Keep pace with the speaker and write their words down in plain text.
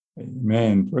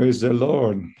Amen. Praise the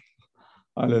Lord.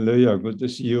 Hallelujah. Good to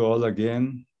see you all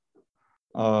again.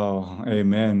 Oh,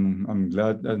 amen. I'm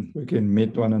glad that we can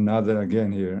meet one another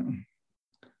again here.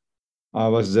 I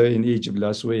was there in Egypt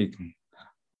last week,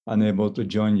 unable to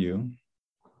join you.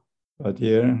 But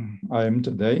here I am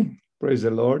today. Praise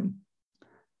the Lord.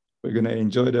 We're going to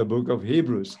enjoy the book of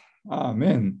Hebrews.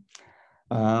 Amen.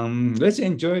 Let's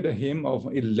enjoy the hymn of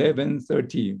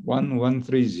 1130,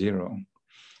 1130.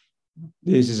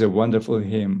 This is a wonderful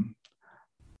hymn.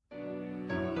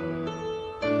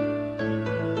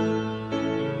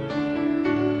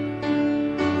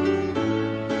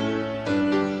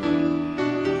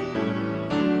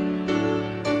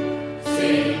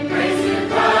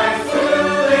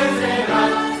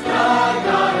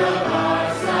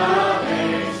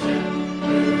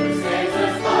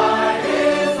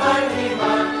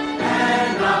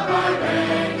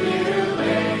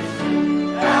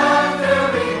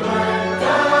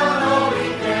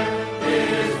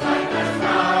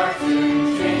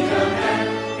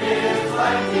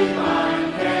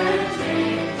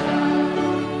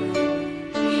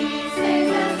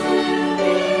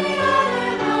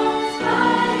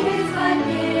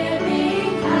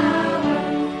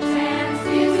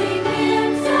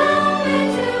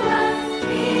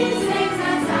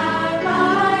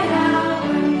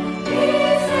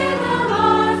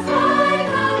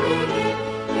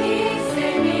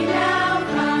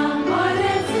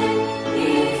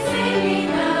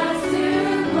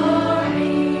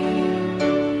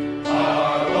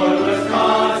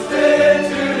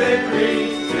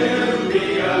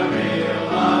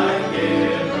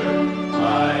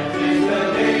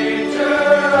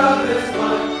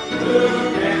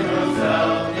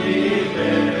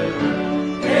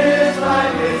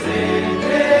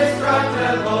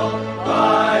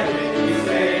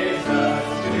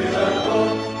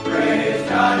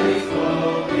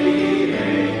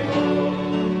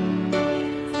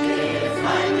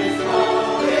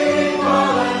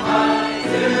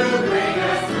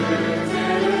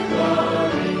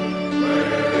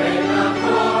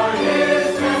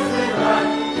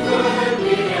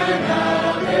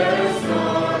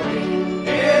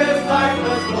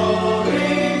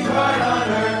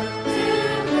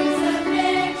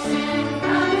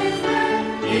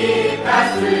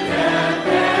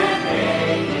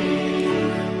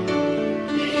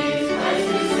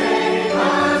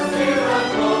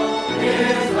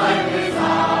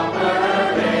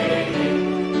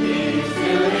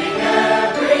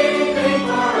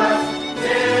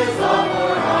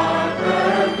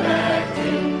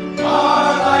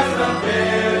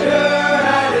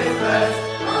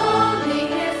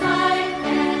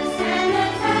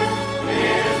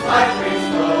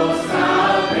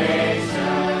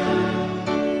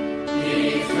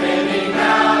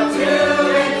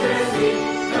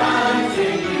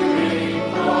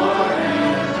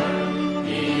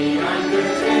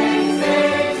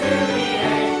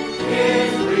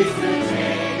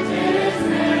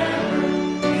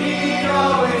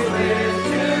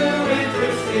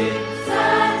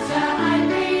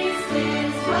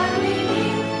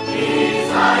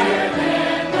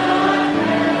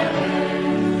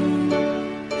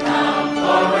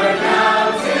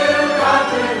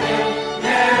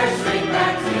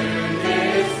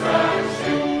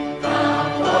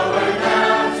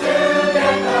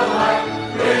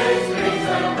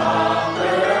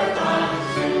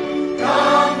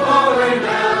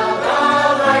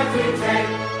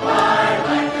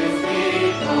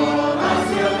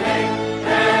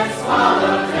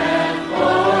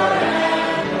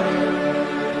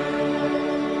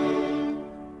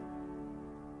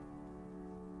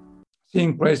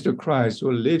 Sing praise to Christ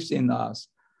who lives in us,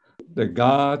 the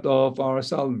God of our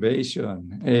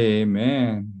salvation.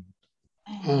 Amen.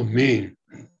 Amen.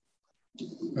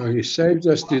 He saves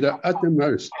us to the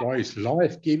uttermost by his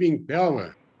life-giving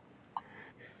power.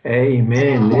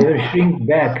 Amen. Never shrink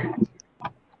back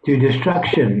to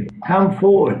destruction. Come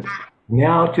forward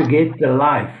now to get the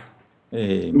life,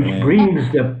 Amen. which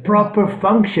brings the proper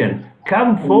function.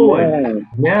 Come forward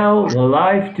now the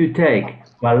life to take.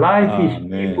 My life is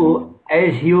people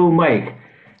as he'll make,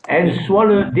 and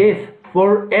swallow death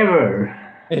forever.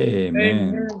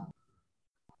 Amen.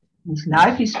 His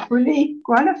life is fully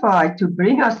qualified to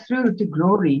bring us through to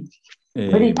glory.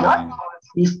 But it not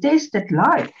his tested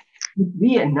life would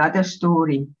be another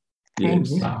story. Yes.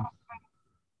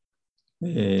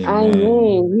 Amen.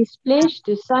 Amen. His flesh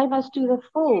to save us to the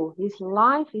full. His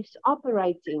life is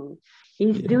operating.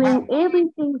 He's doing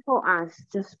everything for us,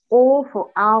 just all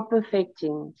for our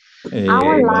perfecting.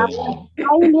 Our life is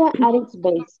failure at its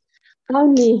best.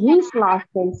 Only his life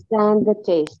can stand the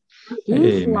test.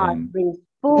 His life brings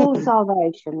full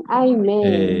salvation. Amen.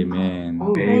 Amen.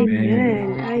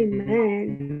 Amen.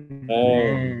 Amen.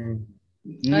 Amen.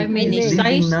 Amen. He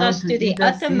saves us to the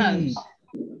uttermost.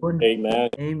 Amen.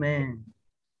 Amen.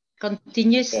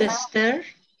 Continue, sister.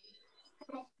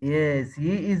 Yes,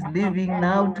 he is living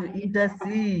now to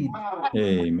intercede,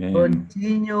 Amen.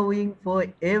 continuing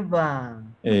forever.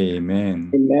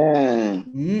 Amen.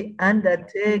 Amen. He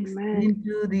undertakes Amen.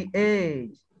 into the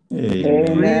age.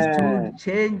 Amen. Priesthood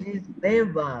changes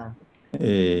never.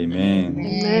 Amen.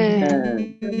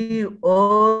 Amen. He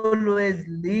always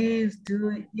lives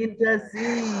to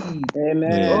intercede.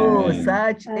 Amen. Oh, Amen.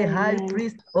 such a high Amen.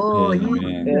 priest. Oh, he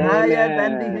Amen. is higher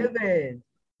than the Amen. heavens.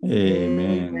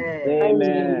 Amen.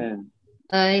 Amen.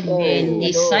 Amen.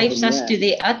 He saves us Amen. to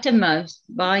the uttermost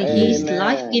by his Amen.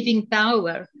 life-giving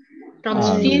power, Amen.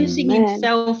 transfusing Amen.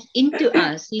 himself into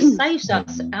us. He saves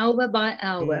us Amen. hour by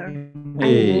hour.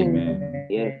 Amen.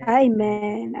 Yes.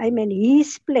 Amen. Amen.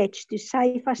 He's pledged to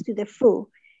save us to the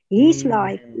full. His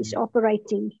life is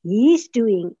operating. He's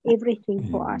doing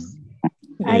everything for us.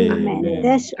 Amen. Amen.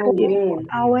 This all Amen.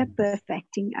 our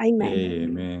perfecting. Amen.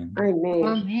 Amen. Amen.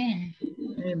 Amen.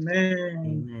 Amen.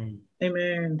 Amen.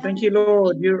 Amen. Thank you,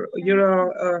 Lord.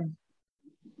 You're a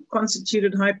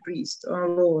constituted high priest, our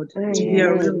Lord, to be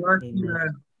a real life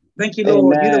healer. Thank you,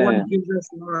 Lord. You're the one who gives us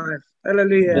life.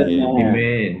 Hallelujah.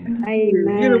 Amen.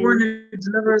 You're the one Amen. who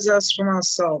delivers us from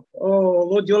ourselves. Oh,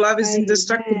 Lord, your love is Amen.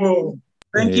 indestructible.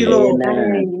 Thank you, Lord.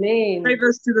 Amen. Save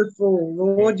us to the full.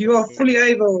 Lord, you are fully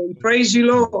able. We praise you,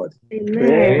 Lord. Praise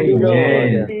the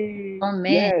Lord. Amen.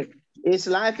 Yes. His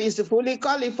life is fully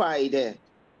qualified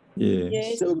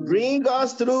Yes. to bring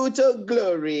us through to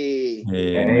glory.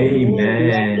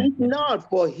 Amen. If not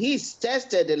for his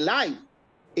tested life,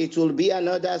 it will be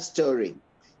another story.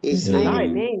 His life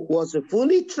Amen. was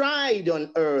fully tried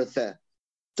on earth.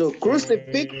 To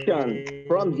crucifixion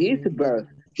from his birth,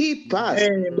 he passed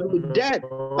through death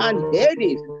and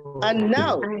Hades, and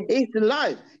now his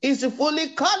life is fully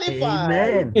qualified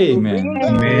Amen. to bring us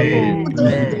Amen. to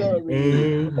glory.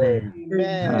 Amen.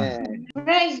 Amen.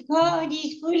 Praise God,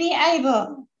 he's fully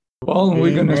able. Well,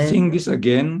 we're going to Amen. sing this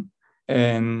again,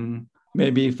 and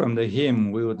maybe from the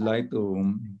hymn, we would like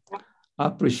to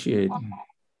appreciate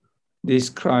this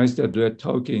Christ that we're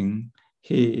talking.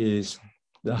 He is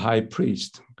the high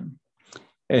priest.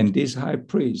 And this high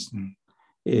priest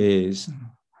is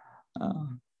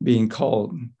being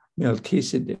called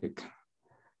Melchizedek.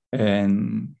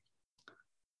 And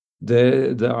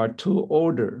there are two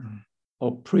orders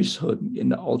of priesthood in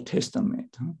the Old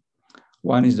Testament.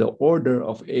 One is the order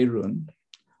of Aaron,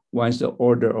 one is the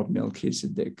order of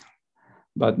Melchizedek.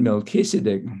 But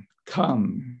Melchizedek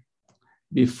comes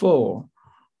before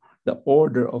the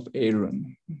order of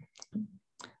Aaron.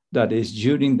 That is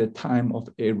during the time of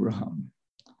Abraham.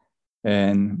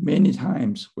 And many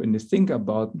times when we think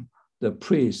about the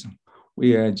priest,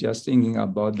 we are just thinking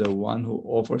about the one who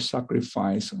offers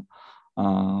sacrifice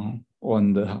on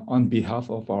behalf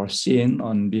of our sin,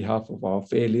 on behalf of our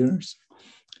failures.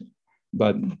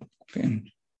 But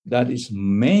that is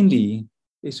mainly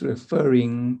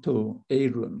referring to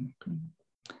Aaron.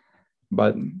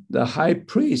 But the high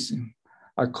priest,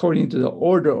 according to the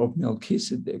order of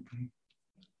Melchizedek,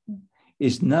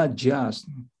 is not just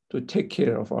to take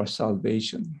care of our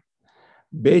salvation.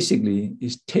 Basically,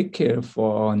 it's take care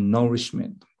for our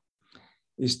nourishment.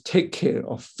 It's take care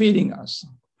of feeding us.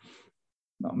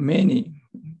 Now,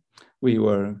 we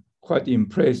were quite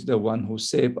impressed, the one who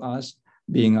saved us,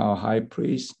 being our high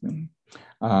priest,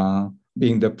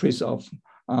 being the priest of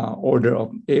order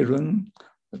of Aaron,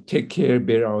 take care,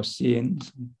 bear our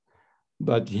sins.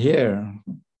 But here,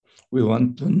 we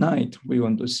want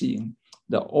to see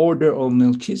the order of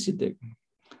Melchizedek.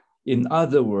 In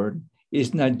other words,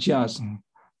 it's not just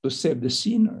to save the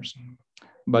sinners,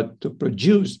 but to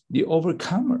produce the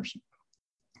overcomers.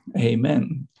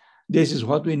 Amen. This is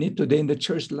what we need today in the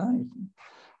church life.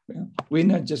 We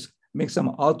not just make some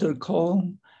altar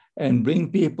call and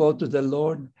bring people to the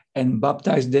Lord and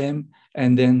baptize them,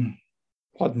 and then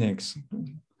what next?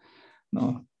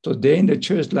 No. Today in the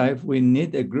church life, we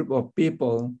need a group of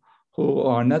people who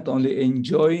are not only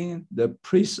enjoying the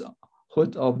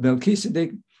priesthood of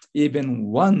Melchizedek, even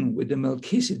one with the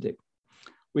Melchizedek.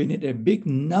 We need a big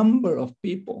number of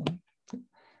people.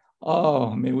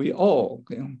 Oh, may we all,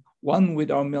 one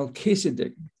with our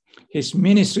Melchizedek. His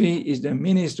ministry is the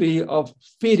ministry of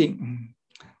feeding,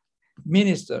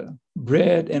 minister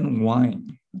bread and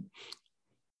wine.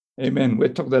 Amen.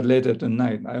 We'll talk that later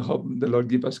tonight. I hope the Lord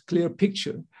give us clear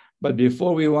picture. But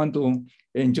before we want to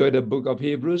enjoy the book of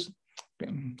Hebrews,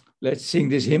 let's sing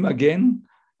this hymn again.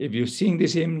 if you sing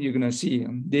this hymn, you're going to see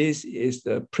this is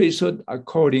the priesthood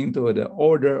according to the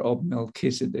order of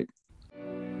Melchizedek.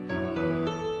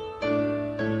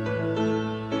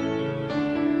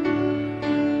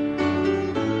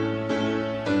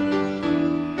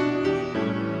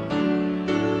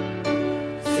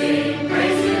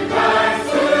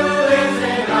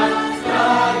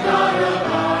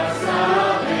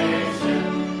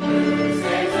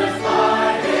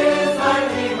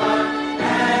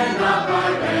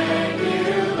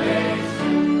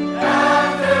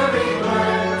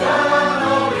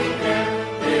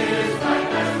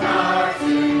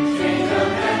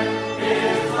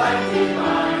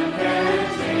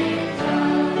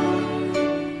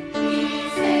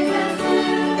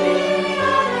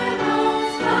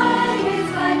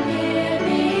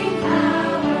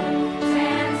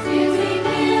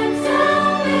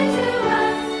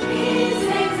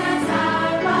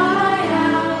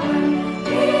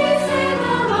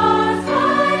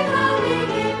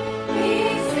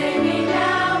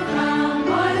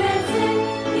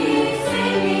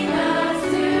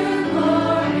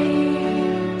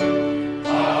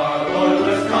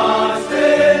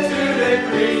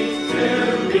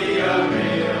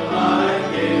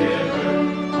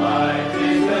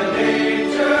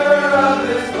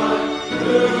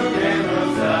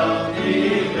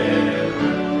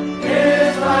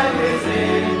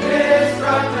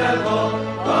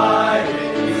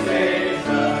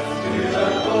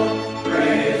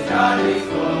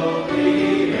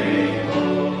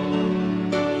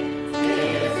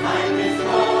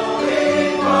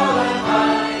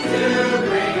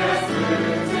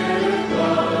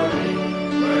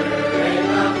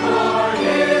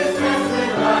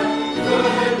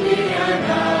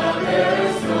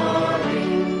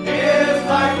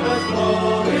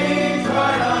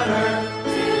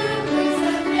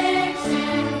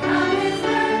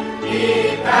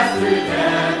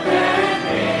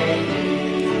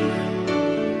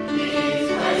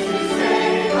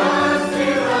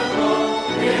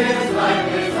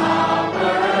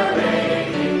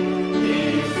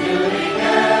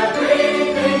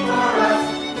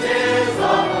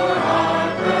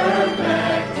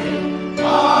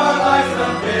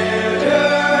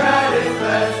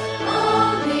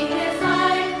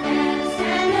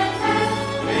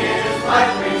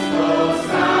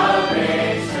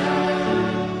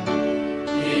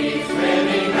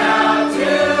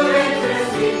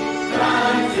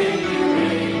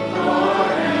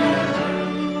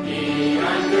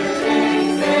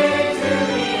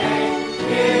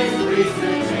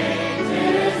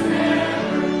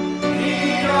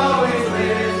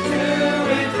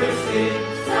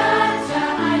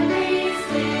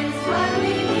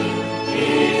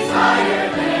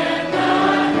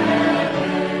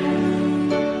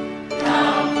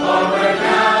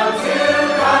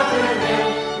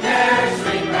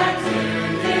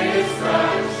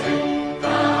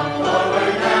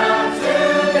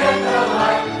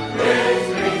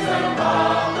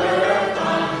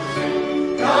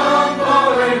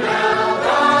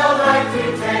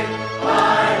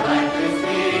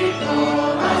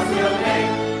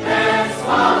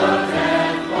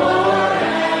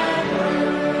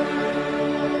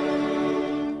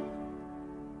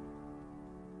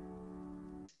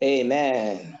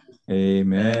 Amen.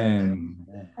 Amen.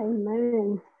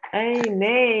 Amen.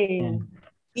 Amen.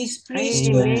 His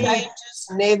priesthood changes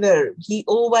never. He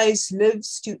always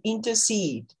lives to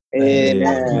intercede.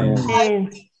 Amen.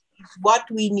 Is what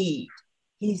we need.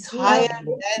 He's higher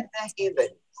than the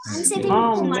heavens.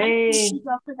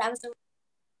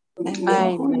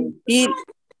 Amen.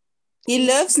 He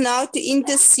lives now to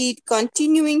intercede,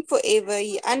 continuing forever.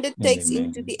 He undertakes Amen.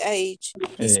 into the age.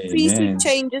 His Amen. priesthood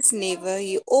changes never.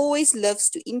 He always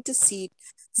loves to intercede.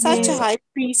 Such a high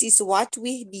priest is what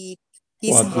we need.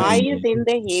 He's What we higher need. than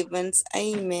the heavens.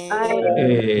 Amen.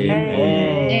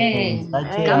 Amen.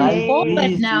 Come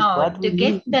forward now to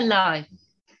get the life.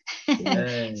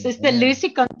 Sister Lucy,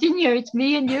 continue. It's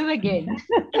me and you again.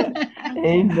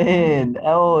 Amen.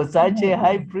 Oh, such a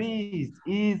high priest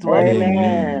is what we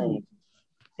need.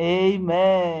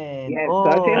 Amen. Yes,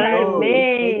 Oh,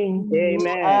 Amen. you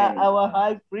are our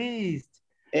high priest.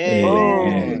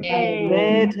 Amen. Oh,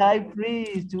 great high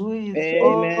priest who is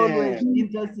always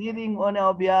interceding on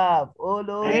our behalf. Oh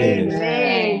Lord.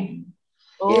 Amen.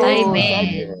 Oh, Amen.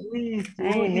 such a priest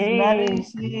who is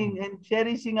nourishing and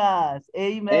cherishing us.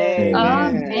 Amen.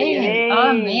 Amen.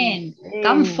 Amen.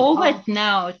 Come forward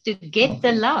now to get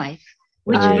the life,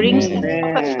 which brings the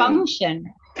proper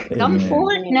function. Come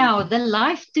forward now, the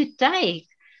life to take.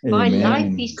 By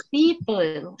life his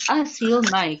people, us he'll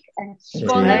make and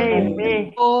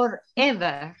swallow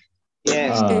forever.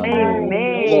 Yes.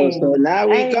 Amen. So now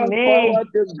we come Amen. forward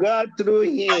to God through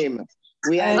him.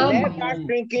 We are Amen. never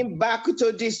thinking back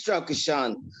to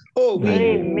destruction. Oh, we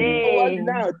look forward Amen.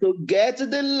 now to get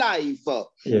the life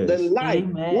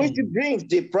which brings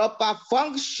the proper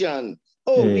function.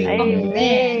 Oh, we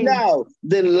Amen. now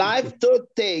the life to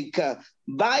take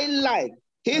by life.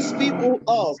 His people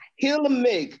off, he'll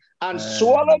make and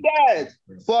swallow death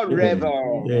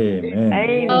forever. Amen.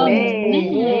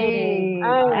 Amen.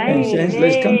 And saints,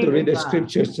 let's come to read the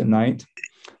scriptures tonight.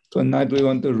 Tonight we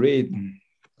want to read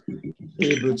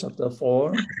Hebrews chapter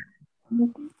 4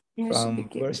 from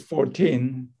verse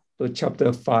 14 to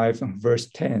chapter 5 verse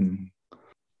 10.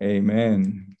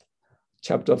 Amen.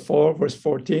 Chapter 4 verse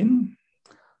 14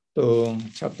 to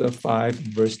chapter 5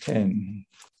 verse 10.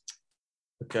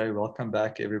 Okay, welcome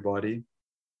back everybody.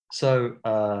 So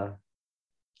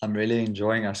I'm really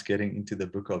enjoying us getting into the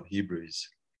book of Hebrews,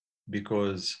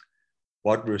 because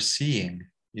what we're seeing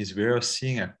is we're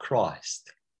seeing a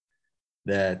Christ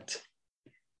that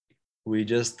we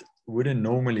just wouldn't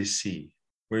normally see.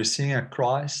 We're seeing a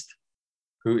Christ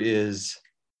who is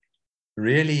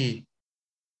really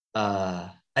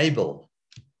able,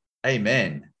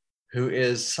 amen, who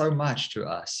is so much to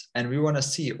us. And we want to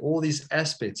see all these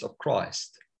aspects of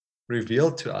Christ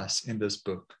revealed to us in this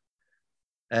book.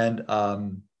 And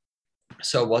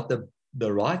so what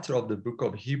the writer of the book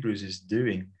of Hebrews is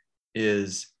doing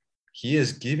is he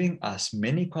is giving us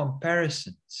many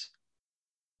comparisons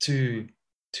to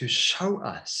show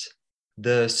us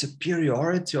the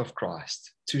superiority of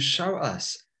Christ, to show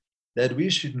us that we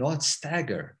should not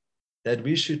stagger, that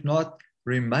we should not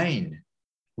remain,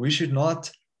 we should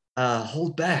not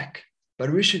hold back,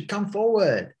 but we should come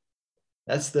forward.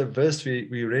 That's the verse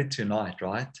we read tonight,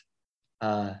 right?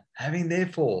 Having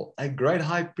therefore a great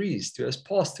high priest who has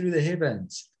passed through the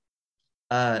heavens,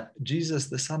 Jesus,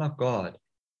 the Son of God,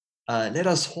 let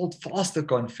us hold fast the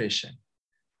confession.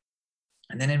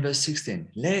 And then in verse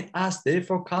 16, let us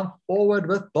therefore come forward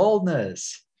with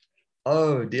boldness.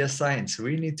 Oh, dear saints,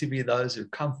 we need to be those who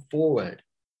come forward,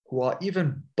 who are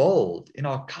even bold in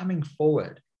our coming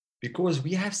forward, because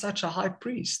we have such a high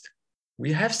priest.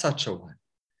 We have such a one.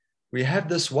 We have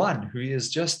this one who is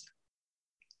just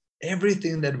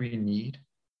everything that we need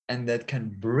and that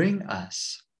can bring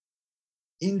us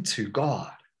into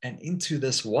God and into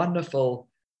this wonderful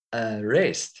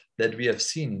rest that we have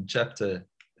seen in chapter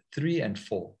 3 and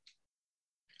 4.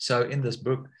 So in this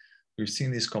book, we've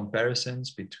seen these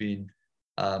comparisons between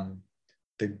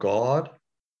the God,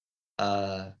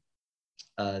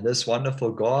 this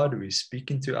wonderful God who is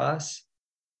speaking to us,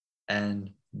 and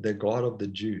the God of the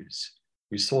Jews.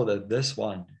 We saw that this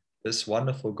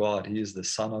wonderful God, he is the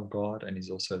Son of God, and he's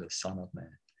also the Son of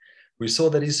Man. We saw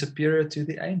that he's superior to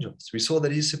the angels. We saw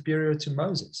that he's superior to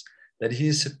Moses, that he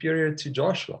is superior to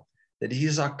Joshua, that he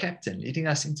is our captain, leading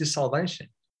us into salvation.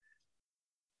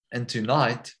 And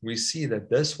tonight, we see that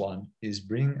this one is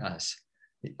bringing us,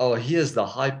 he is the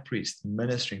high priest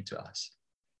ministering to us.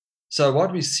 So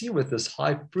what we see with this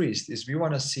high priest is we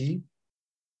want to see,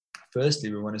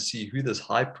 firstly, we want to see who this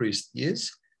high priest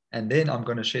is. And then I'm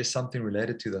going to share something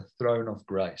related to the throne of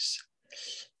grace.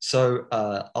 So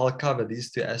I'll cover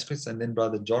these two aspects, and then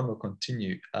Brother John will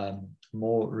continue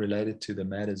more related to the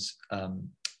matters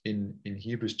in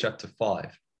Hebrews chapter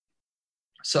 5.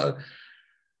 So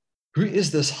who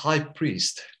is this high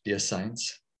priest, dear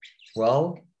saints?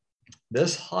 Well,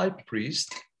 this high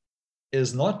priest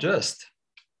is not just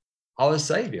our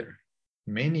Savior.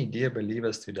 Many dear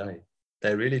believers today,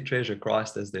 they really treasure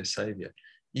Christ as their Savior.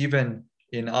 Even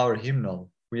in our hymnal,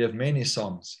 we have many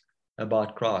songs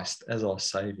about Christ as our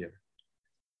Savior.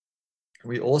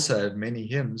 We also have many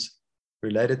hymns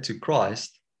related to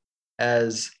Christ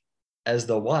as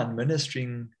the one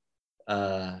ministering.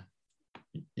 In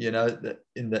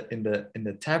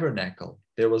the tabernacle,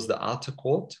 there was the outer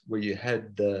court where you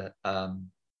had the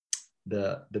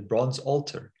bronze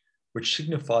altar, which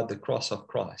signified the cross of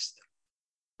Christ,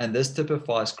 and this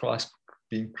typifies Christ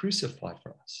being crucified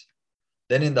for us.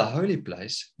 Then in the holy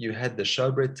place, you had the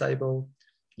showbread table,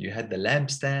 you had the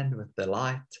lampstand with the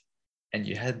light, and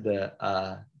you had the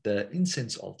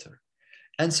incense altar.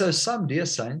 And so some dear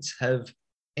saints have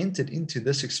entered into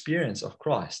this experience of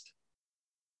Christ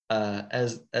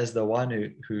as the one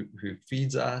who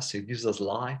feeds us, who gives us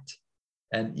light.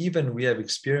 And even we have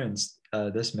experienced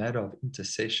this matter of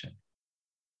intercession.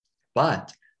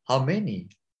 But how many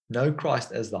know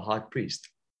Christ as the high priest?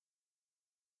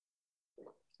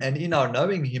 And in our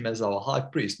knowing him as our high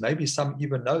priest, maybe some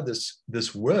even know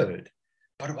this word,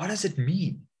 but what does it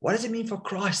mean? What does it mean for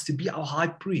Christ to be our high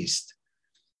priest?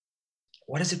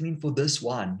 What does it mean for this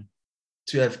one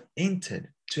to have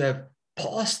entered, to have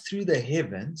passed through the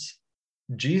heavens,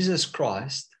 Jesus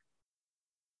Christ,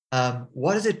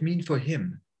 what does it mean for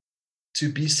him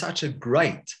to be such a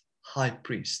great high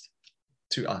priest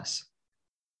to us?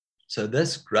 So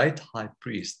this great high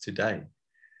priest today,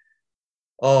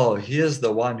 oh, here's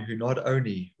the one who not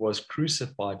only was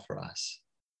crucified for us,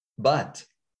 but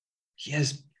he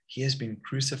has been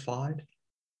crucified.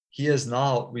 He is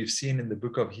now, we've seen in the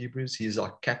book of Hebrews, he's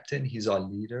our captain, he's our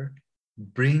leader,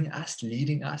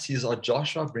 leading us. He's our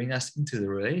Joshua, bring us into the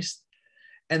rest.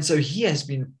 And so he has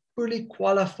been fully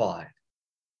qualified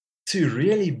to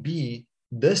really be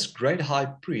this great high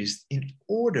priest in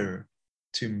order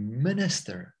to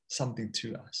minister something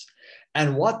to us.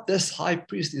 And what this high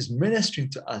priest is ministering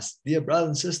to us, dear brothers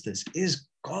and sisters, is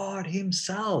God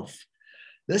himself.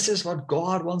 This is what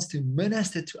God wants to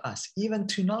minister to us, even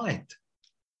tonight.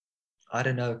 I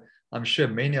don't know, I'm sure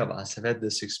many of us have had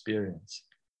this experience.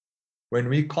 When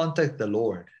we contact the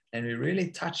Lord and we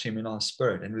really touch him in our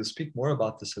spirit, and we'll speak more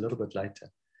about this a little bit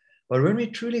later. But when we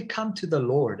truly come to the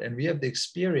Lord and we have the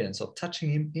experience of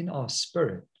touching him in our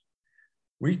spirit,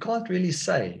 we can't really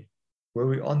say, were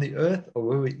we on the earth or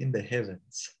were we in the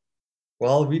heavens?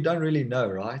 Well, we don't really know,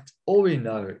 right? All we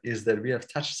know is that we have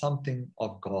touched something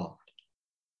of God.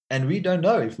 And we don't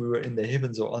know if we were in the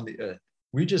heavens or on the earth.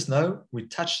 We just know we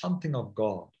touched something of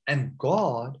God, and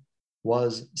God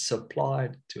was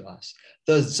supplied to us.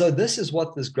 So this is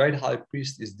what this great high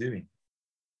priest is doing.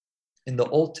 In the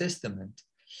Old Testament,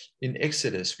 in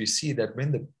Exodus, we see that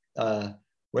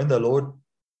when the Lord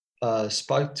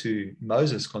spoke to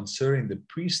Moses concerning the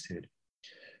priesthood,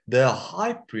 the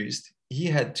high priest, he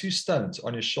had 2 stones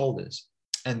on his shoulders.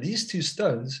 And these 2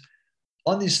 stones,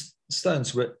 on these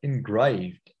stones were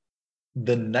engraved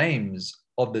the names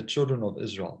of the children of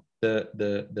Israel,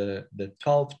 the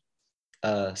 12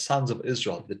 sons of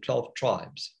Israel, the 12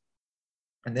 tribes.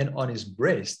 And then on his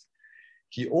breast,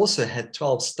 he also had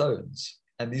 12 stones.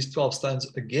 And these 12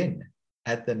 stones again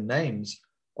had the names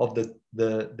of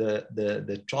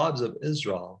the tribes of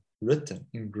Israel written,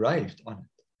 engraved on it.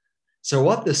 So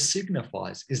what this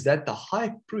signifies is that the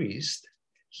high priest,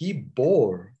 he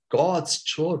bore God's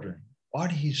children on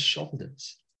his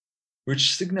shoulders,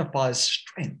 which signifies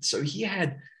strength. So he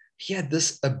had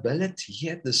this ability, he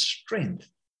had this strength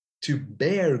to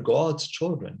bear God's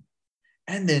children.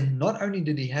 And then not only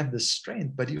did he have the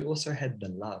strength, but he also had the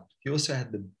love. He also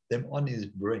had them on his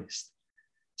breast.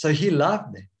 So he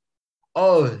loved them.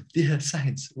 Oh, dear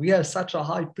saints, we have such a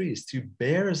high priest who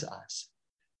bears us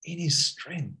in his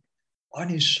strength, on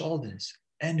his shoulders,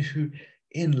 and who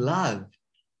in love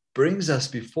brings us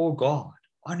before God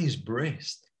on his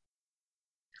breast.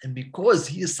 And because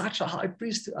he is such a high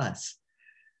priest to us,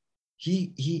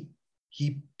 he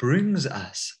brings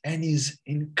us and is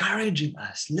encouraging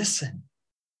us. Listen,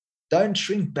 don't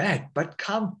shrink back, but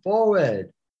come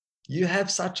forward. You have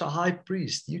such a high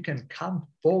priest. You can come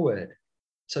forward.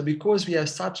 So because we have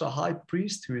such a high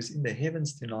priest who is in the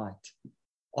heavens tonight,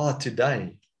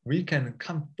 today, we can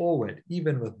come forward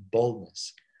even with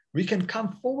boldness. We can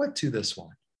come forward to this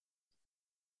one.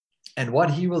 And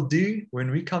what he will do when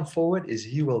we come forward is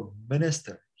he will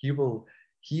minister. He will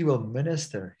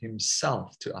minister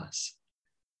himself to us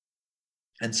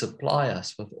and supply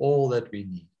us with all that we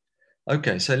need.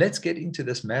 Okay, so let's get into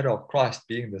this matter of Christ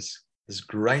being this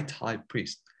great high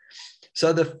priest.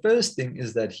 So the first thing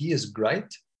is that he is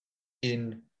great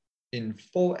in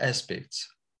 4 aspects,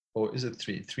 or is it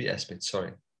 3? 3 aspects,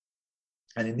 sorry.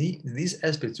 And in these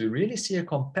aspects, we really see a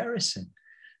comparison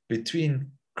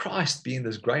between Christ being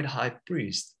this great high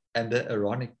priest and the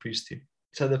Aaronic priesthood.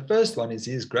 So the first one is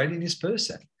he is great in his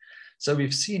person. So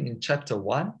we've seen in chapter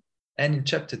 1 and in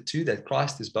chapter 2 that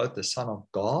Christ is both the Son of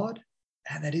God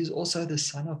and that he's also the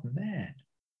Son of Man.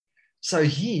 So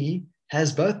he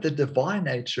has both the divine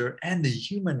nature and the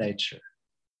human nature.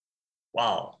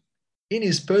 Wow. In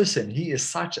his person, he is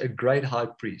such a great high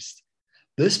priest.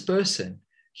 This person,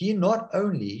 he not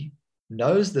only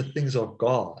knows the things of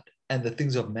God and the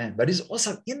things of man, but he's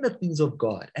also in the things of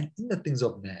God and in the things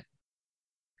of man.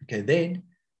 Okay, then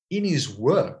in his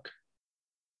work,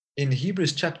 in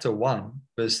Hebrews chapter 1,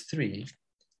 verse 3,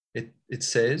 it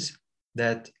says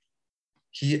that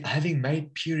he, having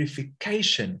made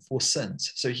purification for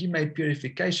sins. So he made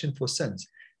purification for sins.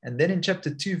 And then in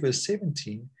chapter 2, verse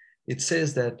 17, it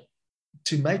says that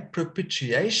to make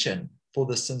propitiation for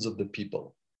the sins of the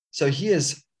people. So he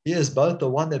is both the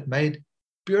one that made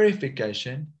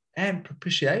purification and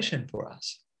propitiation for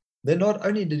us. Then not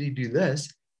only did he do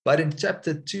this, but in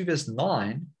chapter 2, verse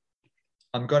 9,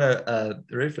 I'm going to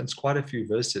reference quite a few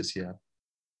verses here.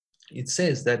 It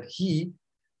says that he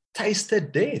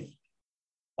tasted death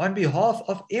on behalf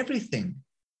of everything.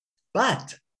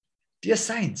 But Dear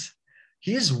saints,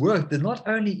 his work did not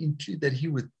only include that he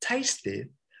would taste death,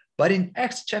 but in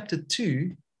Acts chapter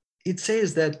 2, it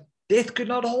says that death could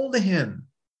not hold him.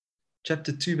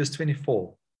 Chapter 2, verse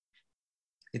 24.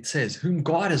 It says, whom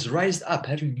God has raised up,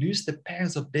 having loosed the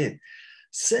pangs of death,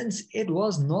 since it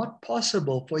was not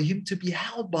possible for him to be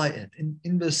held by it.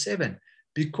 In verse 7,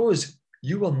 because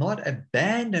you will not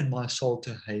abandon my soul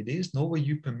to Hades, nor will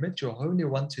you permit your Holy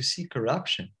One to see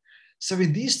corruption. So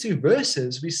in these two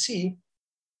verses, we see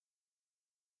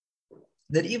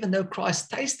that even though Christ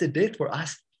tasted death for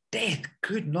us, death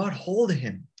could not hold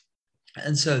him.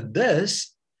 And so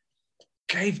this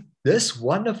gave this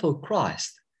wonderful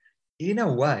Christ, in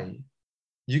a way,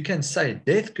 you can say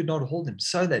death could not hold him,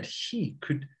 so that he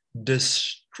could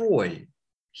destroy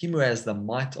him who has the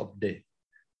might of death.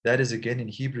 That is again in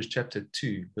Hebrews chapter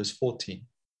 2, verse 14.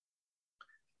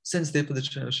 Since therefore the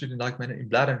children should in like manner in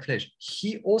blood and flesh,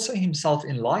 he also himself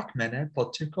in like manner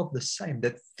partook of the same,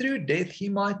 that through death he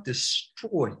might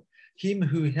destroy him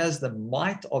who has the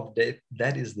might of death,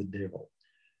 that is the devil.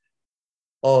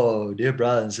 Oh, dear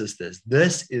brothers and sisters,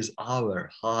 this is our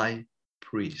high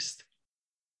priest.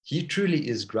 He truly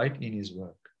is great in his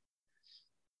work.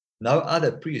 No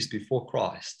other priest before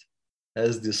Christ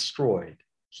has destroyed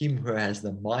him who has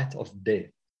the might of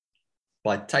death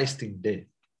by tasting death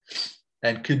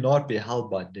and could not be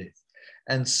held by death.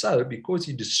 And so, because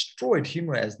he destroyed him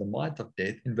who has the might of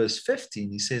death, in verse 15,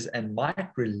 he says, and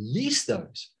might release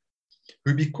those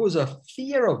who because of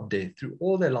fear of death through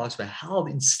all their lives were held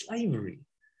in slavery.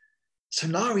 So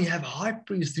now we have a high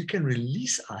priest who can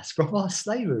release us from our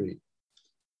slavery.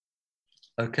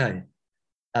 Okay.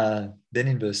 Then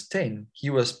in verse 10, he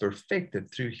was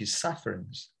perfected through his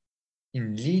sufferings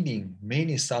in leading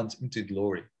many sons into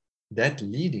glory. That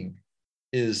leading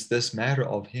is this matter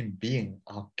of him being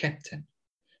our captain.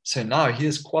 So now he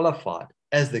is qualified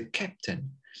as the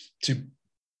captain to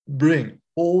bring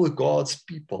all God's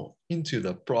people into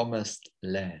the promised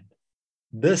land.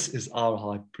 This is our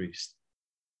high priest.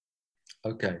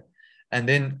 Okay. And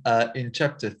then in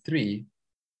chapter 3,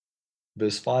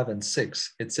 verse 5 and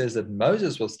 6, it says that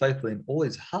Moses was faithful in all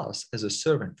his house as a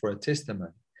servant for a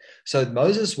testimony. So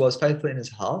Moses was faithful in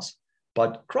his house,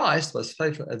 but Christ was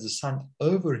faithful as a son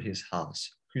over his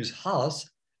house, whose house,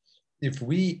 whose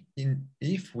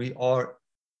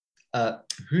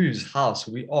house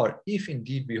we are, if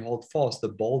indeed we hold fast the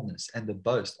boldness and the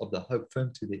boast of the hope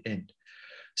firm to the end.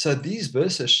 So these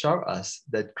verses show us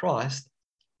that Christ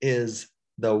is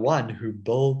the one who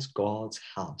builds God's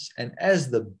house. And as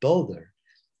the builder,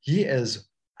 he is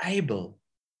able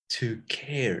to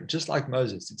care, just like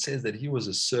Moses. It says that he was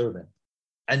a servant.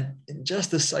 And in just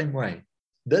the same way,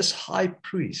 this high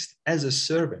priest, as a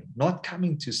servant, not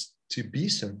coming to be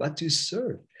served, but to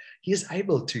serve, he is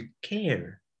able to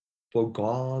care for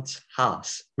God's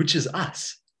house, which is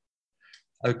us.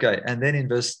 Okay, and then in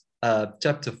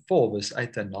chapter 4, verse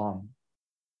 8 and 9,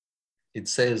 it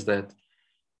says that,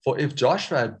 for if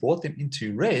Joshua had brought them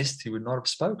into rest, he would not have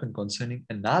spoken concerning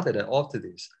another day after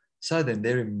this. So then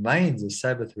there remains a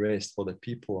Sabbath rest for the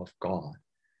people of God.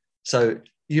 So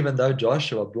even though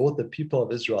Joshua brought the people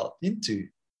of Israel into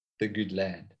the good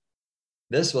land,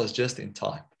 this was just in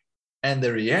time. And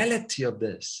the reality of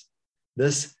this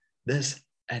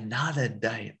another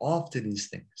day after these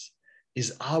things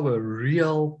is our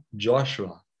real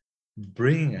Joshua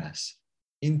bringing us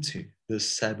into this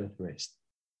Sabbath rest.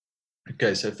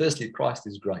 Okay, so firstly, Christ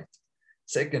is great.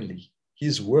 Secondly,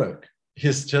 his work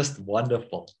is just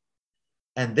wonderful.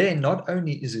 And then not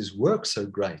only is his work so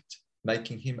great,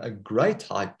 making him a great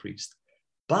high priest,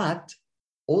 but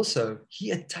also he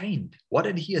attained. What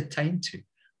did he attain to?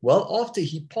 Well, after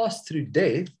he passed through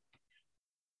death,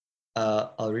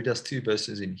 I'll read us 2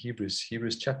 verses in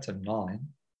Hebrews chapter 9,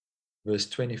 verse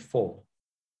 24.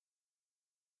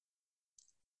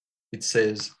 It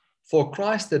says, for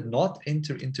Christ did not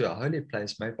enter into a holy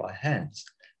place made by hands,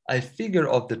 a figure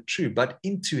of the true, but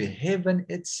into heaven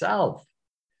itself,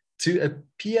 to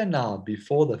appear now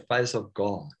before the face of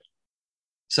God.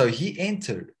 So he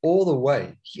entered all the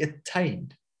way. He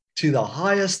attained to the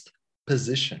highest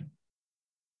position.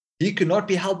 He could not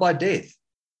be held by death.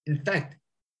 In fact,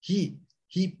 he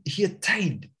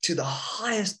attained to the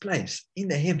highest place in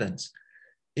the heavens.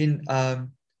 In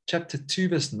chapter 2,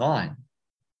 verse 9,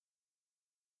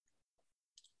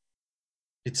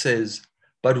 it says,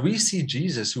 but we see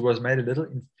Jesus, who was made a little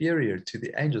inferior to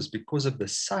the angels because of the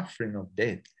suffering of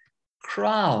death,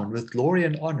 crowned with glory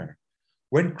and honor.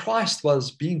 When Christ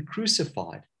was being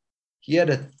crucified, he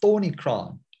had a thorny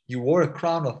crown. He wore a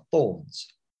crown of thorns.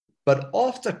 But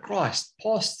after Christ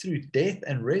passed through death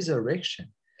and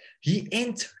resurrection, he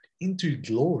entered into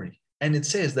glory. And it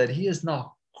says that he is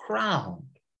now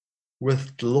crowned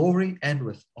with glory and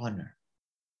with honor.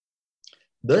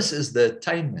 This is the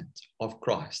attainment of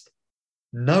Christ.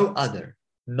 No other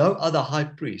high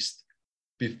priest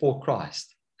before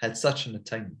Christ had such an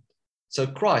attainment. So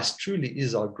Christ truly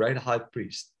is our great high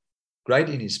priest, great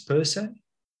in his person,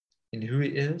 in who he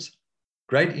is,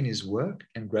 great in his work,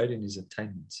 and great in his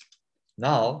attainments.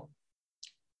 Now,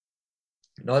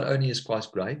 not only is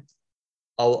Christ great,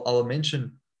 I'll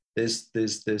mention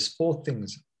there's four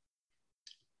things.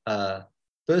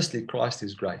 Firstly, Christ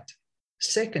is great.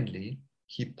 Secondly,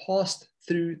 he passed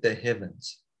through the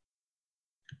heavens.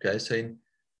 Okay, so in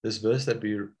this verse that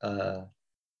we're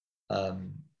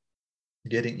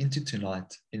getting into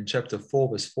tonight, in chapter 4,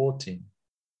 verse 14,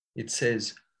 it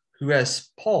says, who has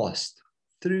passed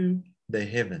through the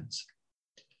heavens.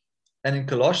 And in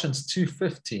Colossians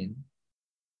 2:15,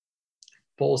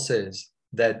 Paul says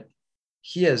that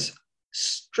he has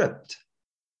stripped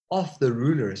off the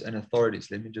rulers and authorities.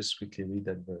 Let me just quickly read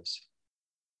that verse.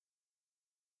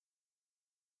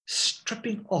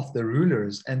 Stripping off the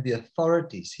rulers and the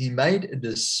authorities, he made a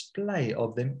display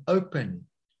of them openly,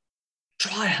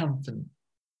 triumphing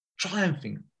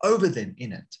over them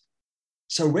in it.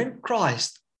 So when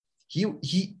Christ, he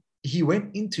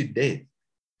went into death,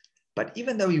 but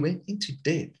even though he went into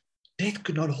death, death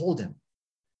could not hold him.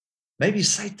 Maybe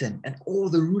Satan and all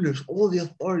the rulers, all the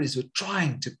authorities were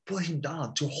trying to pull him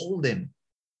down, to hold him.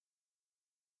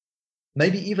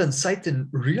 Maybe even Satan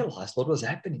realized what was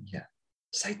happening here.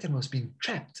 Satan was being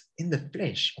trapped in the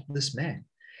flesh of this man.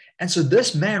 And so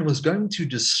this man was going to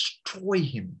destroy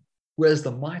him, who has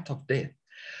the might of death.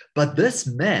 But this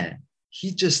man,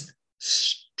 he just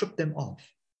stripped them off.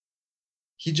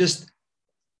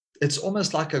 It's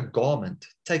almost like a garment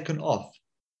taken off,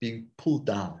 being pulled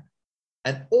down.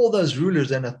 And all those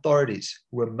rulers and authorities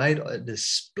were made a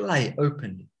display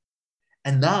openly.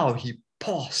 And now he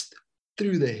passed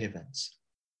through the heavens.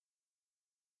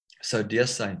 So, dear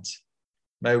saints,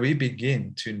 may we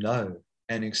begin to know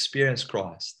and experience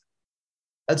Christ.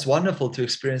 It's wonderful to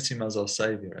experience him as our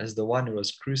Savior, as the one who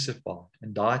was crucified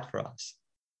and died for us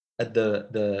at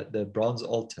the bronze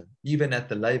altar, even at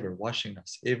the laver, washing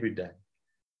us every day.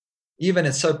 Even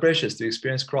it's so precious to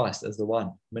experience Christ as the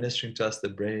one ministering to us the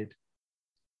bread,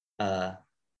 the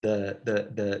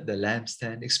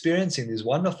lampstand, experiencing these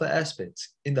wonderful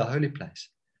aspects in the holy place.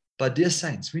 But dear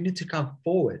saints, we need to come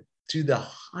forward to the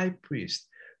high priest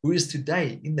who is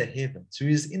today in the heavens, who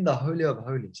is in the Holy of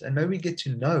Holies. And may we get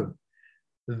to know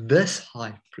this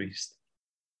high priest,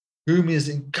 whom is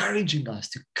encouraging us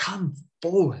to come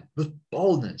forward with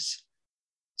boldness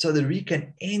so that we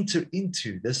can enter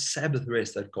into this Sabbath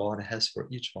rest that God has for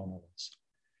each one of us.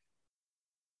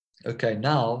 Okay,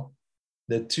 now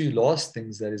the two last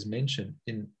things that is mentioned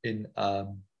in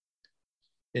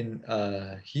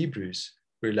Hebrews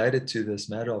related to this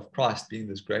matter of Christ being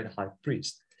this great high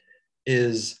priest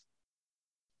is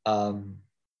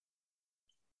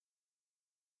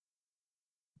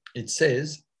it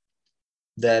says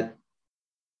that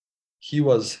he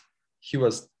was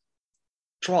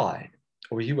tried,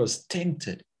 or he was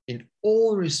tempted in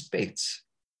all respects,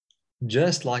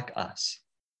 just like us,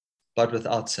 but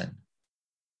without sin.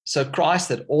 So Christ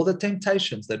had all the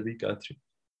temptations that we go through.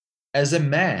 As a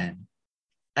man,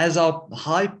 as our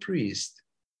high priest,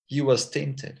 he was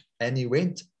tempted, and he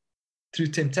went through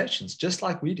temptations just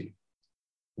like we do,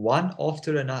 one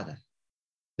after another.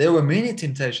 There were many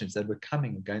temptations that were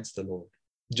coming against the Lord,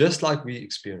 just like we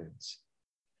experience.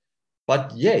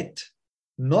 But yet,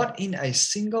 not in a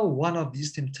single one of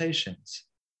these temptations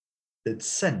did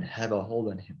sin have a hold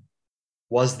on him.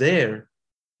 Was there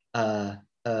a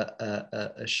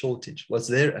shortage? Was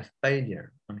there a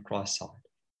failure on Christ's side?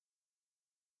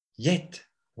 Yet,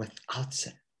 without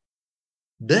sin,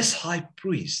 this high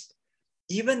priest,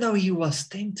 even though he was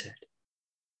tempted,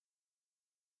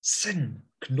 sin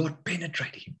could not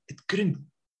penetrate him. It couldn't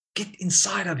get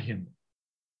inside of him.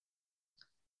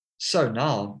 So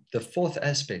now, the fourth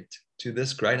aspect to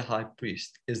this great high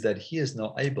priest is that he is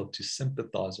now able to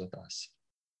sympathize with us.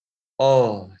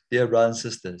 Oh, dear brothers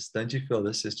and sisters, don't you feel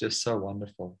this is just so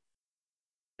wonderful?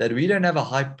 That we don't have a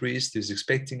high priest who's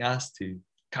expecting us to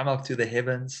come up to the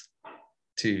heavens,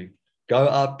 to go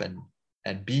up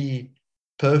and be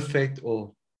perfect,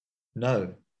 or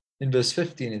no. In verse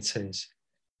 15 it says,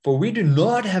 for we do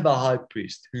not have a high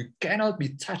priest who cannot be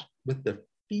touched with the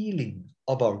feeling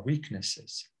of our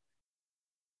weaknesses.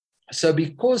 So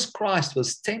because Christ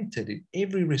was tempted in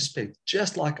every respect,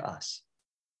 just like us,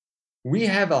 we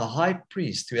have a high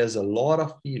priest who has a lot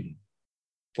of feeling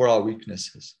for our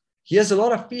weaknesses. He has a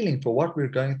lot of feeling for what we're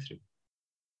going through.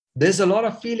 There's a lot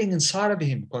of feeling inside of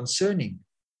him concerning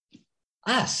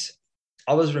us,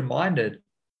 I was reminded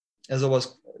as I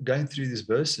was going through these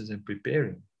verses and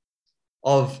preparing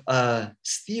of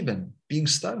Stephen being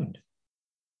stoned.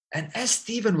 And as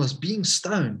Stephen was being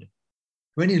stoned,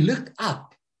 when he looked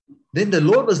up, then the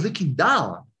Lord was looking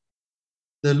down.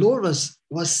 The Lord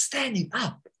was standing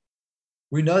up.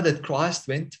 We know that Christ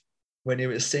went, when he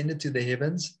ascended to the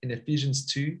heavens in Ephesians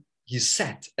 2, he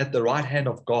sat at the right hand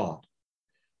of God.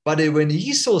 But when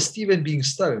he saw Stephen being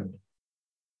stoned,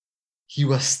 he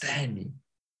was standing.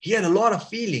 He had a lot of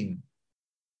feeling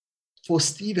for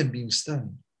Stephen being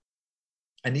stoned.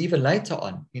 And even later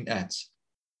on in Acts,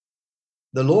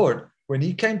 the Lord, when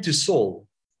he came to Saul,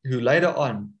 who later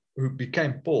on, who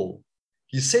became Paul,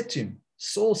 he said to him,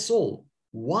 Saul, Saul,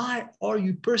 why are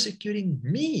you persecuting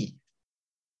me?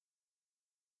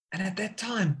 And at that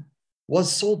time,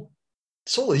 was Saul,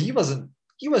 he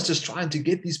was just trying to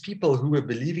get these people who were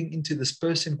believing into this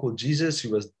person called Jesus,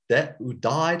 who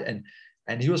died,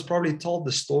 and he was probably told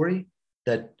the story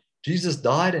that Jesus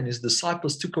died and his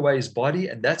disciples took away his body,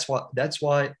 and that's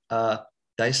why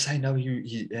they say no,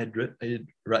 he had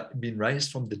been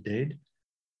raised from the dead.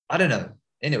 I don't know.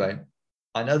 Anyway,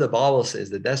 I know the Bible says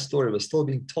that story was still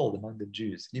being told among the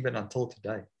Jews, even until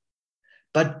today.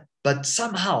 But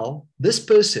somehow, this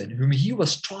person whom he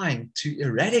was trying to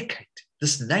eradicate,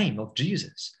 this name of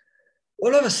Jesus,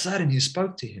 all of a sudden he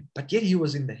spoke to him, but yet he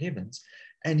was in the heavens,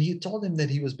 and he told him that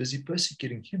he was busy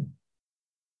persecuting him.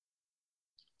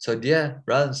 So dear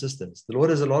brothers and sisters, the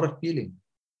Lord has a lot of feeling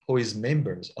for his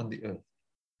members on the earth.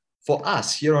 For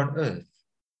us here on earth,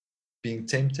 being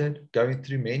tempted, going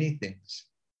through many things,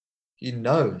 he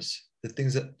knows the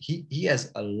things that he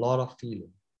has a lot of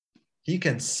feeling. He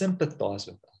can sympathize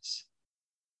with us.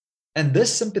 And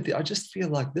this sympathy, I just feel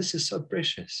like this is so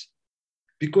precious,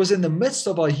 because in the midst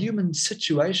of our human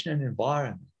situation and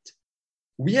environment,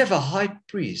 we have a high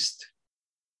priest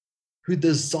who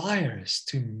desires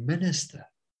to minister,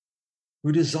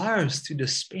 who desires to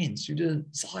dispense, who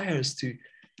desires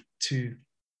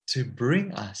to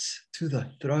bring us to the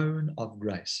throne of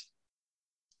grace.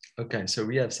 Okay, so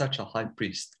we have such a high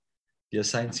priest. Dear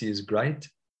saints, he is great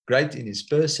in his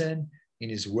person, in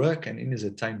his work, and in his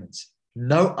attainments.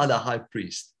 No other high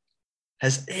priest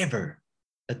has ever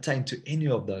attained to any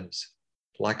of those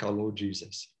like our Lord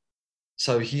Jesus.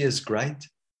 So he is great.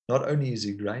 Not only is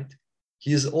he great,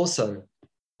 he is also,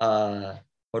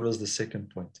 what was the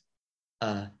second point?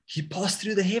 He passed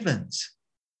through the heavens.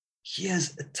 He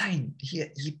has attained,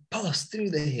 he passed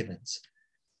through the heavens.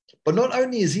 But not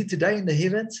only is he today in the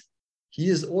heavens, he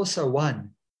is also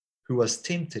one who was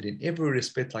tempted in every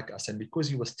respect like us. And because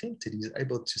he was tempted, he's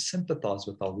able to sympathize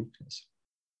with our weakness.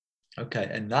 Okay,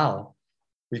 and now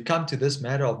we come to this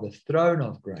matter of the throne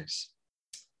of grace.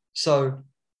 So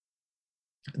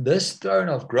this throne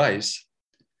of grace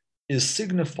is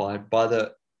signified by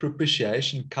the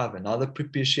propitiation cover. Now the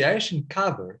propitiation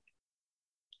cover,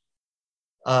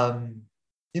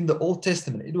 in the Old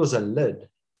Testament, it was a lid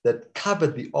that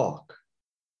covered the ark.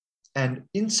 And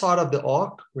inside of the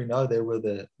ark, we know there were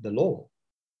the law.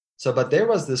 So, but there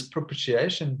was this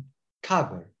propitiation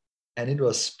cover, and it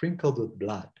was sprinkled with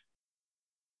blood,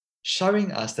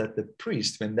 showing us that the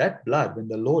priest, when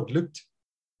the Lord looked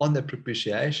on the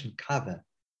propitiation cover,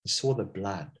 he saw the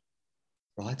blood,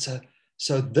 right?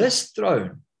 So this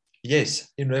throne,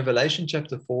 yes, in Revelation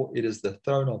chapter 4, it is the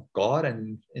throne of God.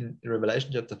 And in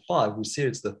Revelation chapter 5, we see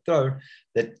it's the throne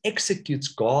that executes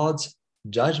God's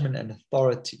judgment and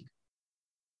authority.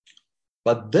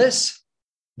 But this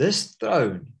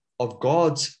throne of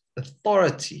God's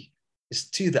authority is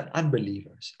to the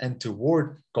unbelievers and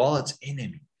toward God's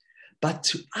enemy. But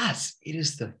to us, it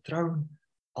is the throne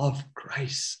of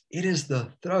grace. It is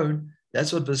the throne.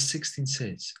 That's what verse 16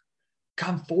 says.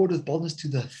 Come forward with boldness to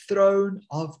the throne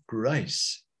of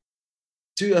grace.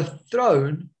 To a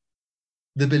throne,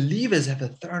 the believers have a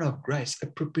throne of grace, a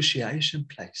propitiation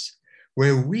place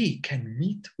where we can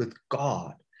meet with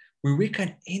God, where we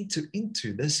can enter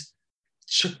into this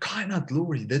Shekinah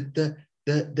glory, the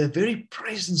very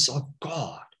presence of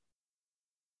God.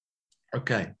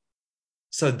 Okay,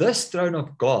 so this throne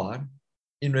of God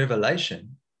in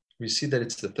Revelation, we see that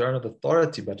it's the throne of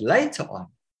authority, but later on,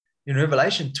 in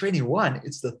Revelation 21,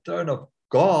 it's the throne of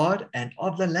God and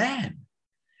of the Lamb.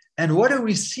 And what do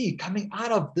we see coming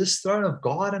out of this throne of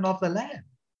God and of the Lamb?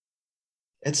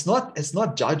 It's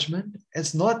not judgment.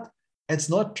 It's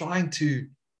not trying to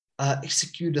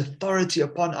execute authority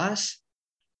upon us.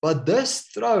 But this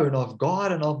throne of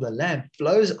God and of the Lamb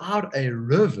flows out a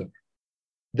river.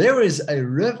 There is a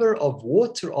river of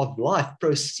water of life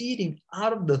proceeding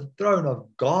out of the throne of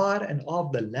God and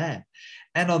of the Lamb.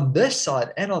 And on this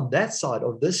side and on that side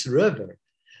of this river,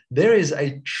 there is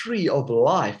a tree of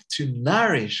life to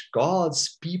nourish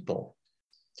God's people.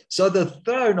 So the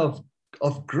throne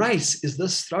of grace is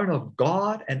this throne of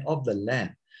God and of the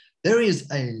Lamb. There is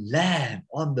a Lamb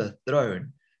on the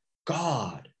throne.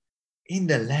 God in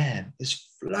the Lamb is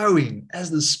flowing as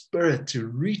the Spirit to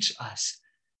reach us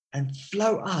and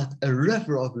flow out a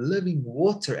river of living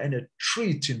water and a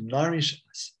tree to nourish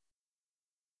us.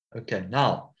 Okay,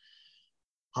 now,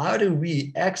 how do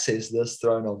we access this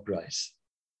throne of grace?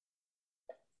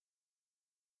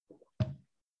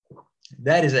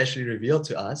 That is actually revealed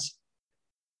to us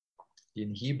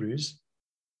in Hebrews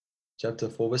chapter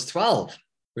 4, verse 12,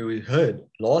 where we heard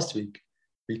last week,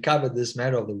 we covered this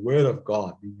matter of the word of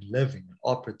God being living and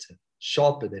operative,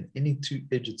 sharper than any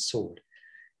two-edged sword,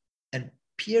 and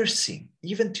piercing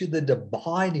even to the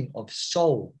dividing of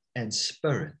soul and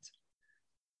spirit.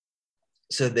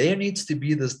 So there needs to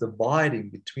be this dividing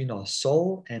between our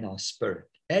soul and our spirit.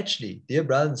 Actually, dear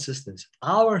brothers and sisters,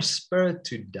 our spirit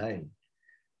today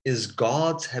is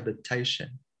God's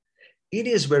habitation. It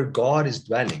is where God is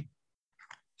dwelling.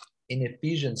 In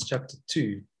Ephesians chapter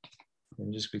 2, let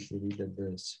me just quickly read that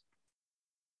verse.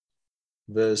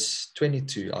 Verse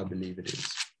 22, I believe it is.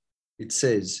 It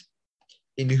says,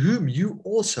 in whom you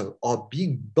also are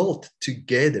being built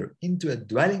together into a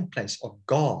dwelling place of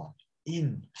God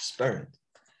in spirit.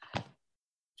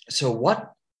 So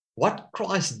what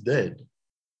Christ did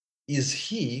is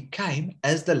he came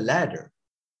as the ladder.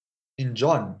 In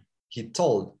John, he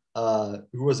told,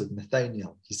 who was it,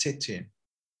 Nathaniel, he said to him,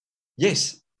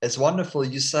 yes, it's wonderful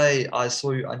you say, I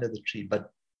saw you under the tree,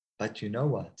 but you know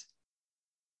what?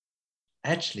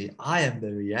 Actually, I am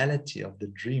the reality of the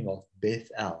dream of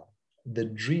Bethel, the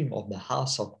dream of the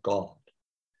house of God.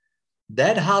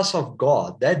 That house of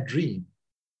God, that dream,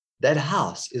 that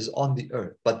house is on the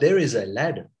earth, but there is a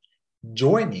ladder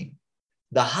joining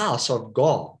the house of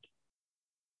God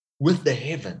with the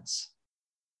heavens.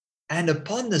 And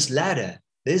upon this ladder,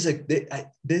 there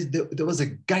was a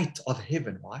gate of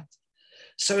heaven, right?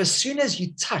 So as soon as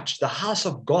you touch the house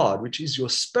of God, which is your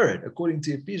spirit, according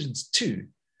to Ephesians 2,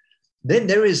 then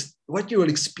there is what you will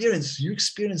experience. You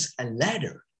experience a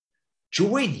ladder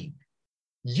joining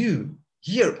you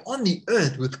here on the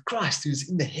earth with Christ who's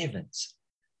in the heavens.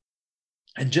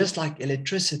 And just like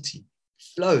electricity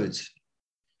flows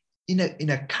in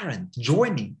a current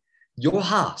joining your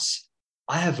house.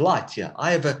 I have light here.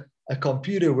 I have a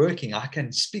computer working. I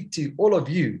can speak to all of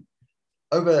you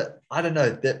over, I don't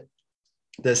know,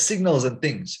 the signals and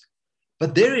things.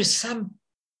 But there is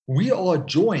we are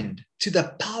joined to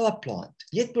the power plant,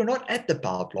 yet we're not at the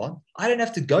power plant. I don't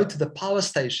have to go to the power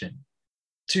station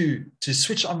to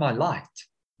switch on my light.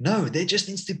 No, there just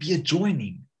needs to be a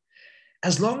joining.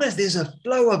 As long as there's a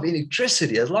flow of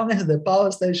electricity, as long as the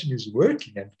power station is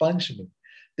working and functioning,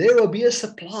 there will be a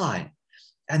supply.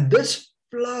 And this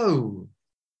flow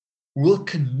will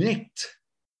connect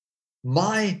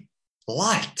my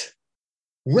light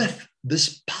with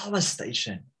this power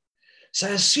station. So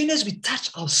as soon as we touch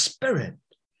our spirit,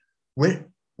 we're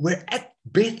at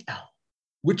Bethel,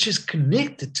 which is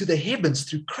connected to the heavens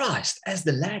through Christ as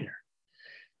the ladder.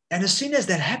 And as soon as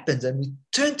that happens and we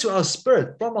turn to our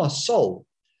spirit from our soul,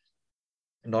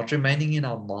 not remaining in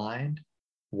our mind,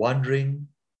 wandering,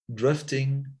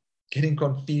 drifting, getting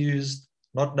confused,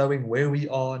 not knowing where we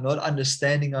are, not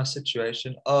understanding our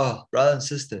situation. Oh, brothers and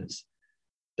sisters,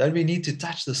 don't we need to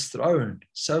touch this throne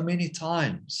so many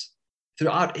times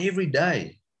throughout every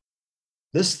day?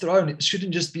 This throne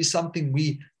shouldn't just be something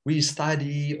we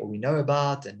study or we know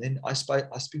about, and then I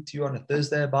speak to you on a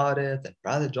Thursday about it, and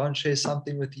Brother John shares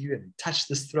something with you and we touch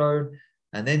this throne,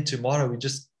 and then tomorrow we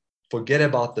just forget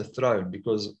about the throne,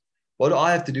 because what do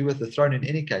I have to do with the throne in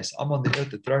any case? I'm on the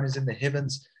earth, the throne is in the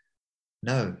heavens.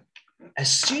 No.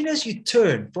 As soon as you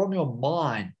turn from your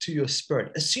mind to your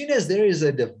spirit, as soon as there is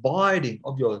a dividing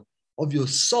of your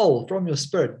soul from your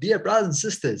spirit, dear brothers and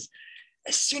sisters,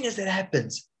 as soon as that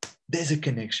happens, there's a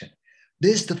connection.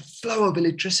 There's the flow of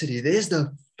electricity. There's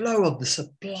the flow of the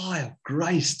supply of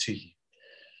grace to you.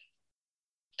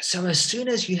 So as soon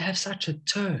as you have such a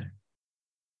turn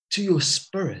to your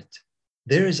spirit,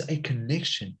 there is a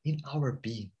connection in our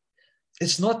being.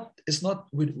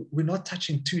 We're not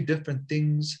touching two different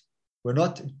things.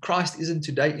 Christ isn't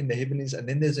today in the heavenlies, and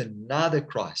then there's another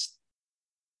Christ.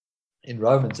 In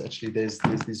Romans, actually, there's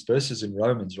these verses in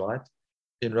Romans, right?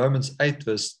 In Romans 8,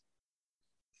 verse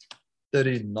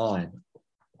 39.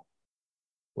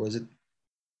 Or is it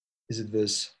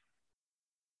verse?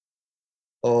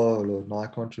 Oh Lord, no, I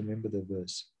can't remember the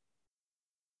verse.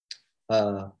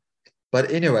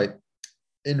 But anyway,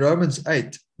 in Romans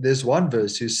 8, there's one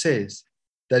verse who says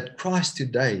that Christ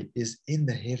today is in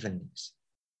the heavenlies.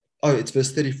 Oh, it's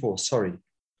verse 34, sorry.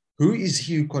 Who is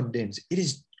he who condemns? It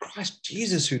is Christ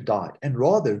Jesus who died, and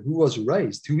rather who was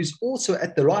raised, who is also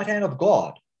at the right hand of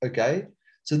God. Okay,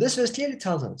 so this verse clearly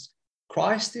tells us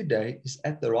Christ today is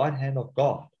at the right hand of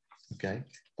God. Okay,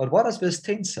 but what does verse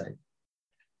 10 say?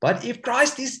 But if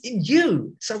Christ is in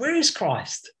you, so where is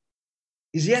Christ?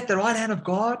 Is he at the right hand of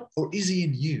God, or is he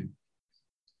in you?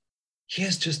 He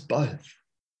is just both.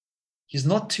 He's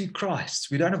not two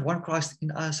Christs. We don't have one Christ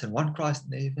in us and one Christ in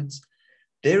the heavens.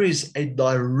 There is a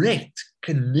direct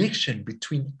connection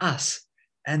between us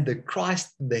and the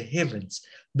Christ in the heavens.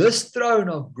 This throne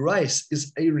of grace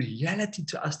is a reality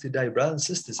to us today, brothers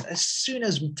and sisters. As soon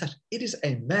as we touch, it is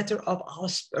a matter of our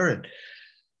spirit.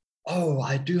 Oh,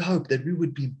 I do hope that we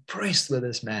would be impressed with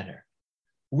this matter.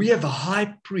 We have a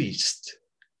high priest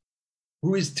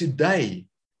who is today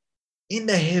in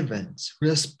the heavens, who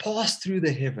has passed through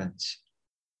the heavens,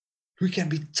 who can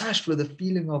be touched with the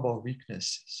feeling of our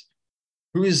weaknesses,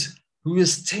 who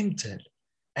is tempted,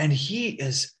 and he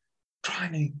is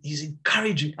he's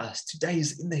encouraging us. Today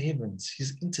he's in the heavens.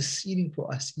 He's interceding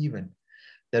for us even,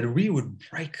 that we would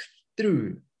break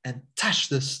through and touch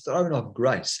this throne of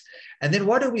grace. And then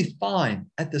what do we find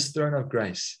at this throne of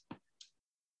grace?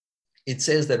 It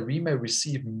says that we may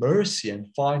receive mercy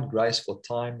and find grace for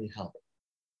timely help.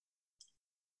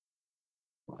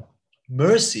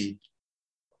 Mercy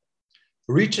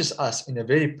reaches us in a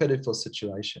very pitiful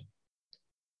situation.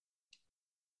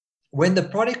 When the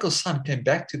prodigal son came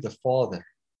back to the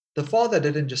father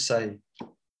didn't just say,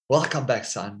 welcome back,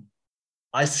 son.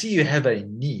 I see you have a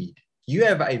need. You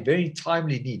have a very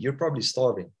timely need. You're probably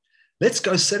starving. Let's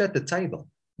go sit at the table.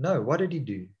 No, what did he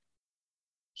do?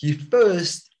 He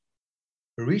first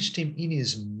reached him in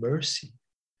his mercy.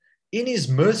 In his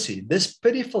mercy, this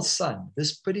pitiful son,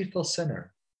 this pitiful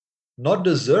sinner, not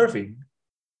deserving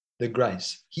the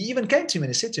grace. He even came to him and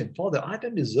he said to him, Father, I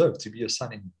don't deserve to be your son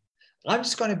anymore. I'm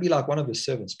just going to be like one of his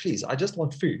servants. Please, I just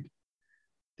want food.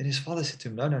 Then his father said to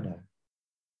him, no.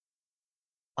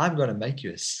 I'm going to make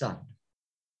you a son.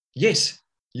 Yes,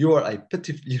 you're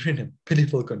in a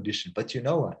pitiful condition, but you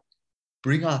know what?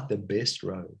 Bring out the best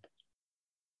robe.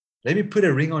 Let me put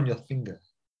a ring on your finger.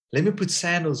 Let me put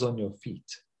sandals on your feet.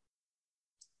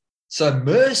 So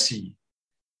mercy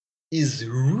is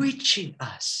reaching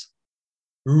us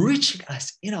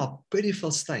in our pitiful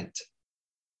state.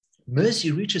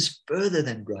 Mercy reaches further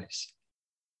than grace.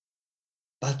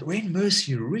 But when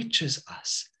mercy reaches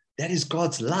us, that is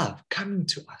God's love coming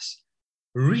to us,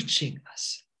 reaching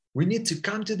us. We need to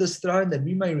come to this throne that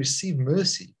we may receive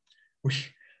mercy.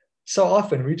 So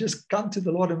often we just come to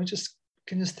the Lord and we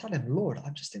can just tell him, Lord,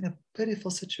 I'm just in a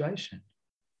pitiful situation.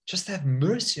 Just have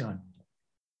mercy on me.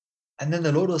 And then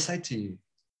the Lord will say to you,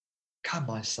 come,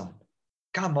 my son,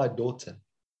 come, my daughter,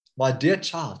 my dear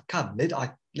child, come,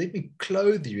 let me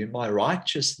clothe you in my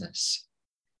righteousness,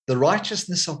 the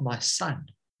righteousness of my son.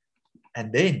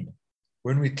 And then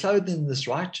when we clothe in this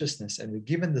righteousness and we're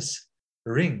given this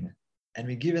ring and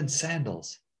we're given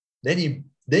sandals, then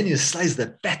he slays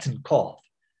the fattened calf.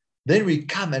 Then we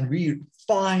come and we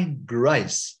find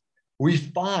grace. We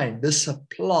find the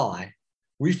supply.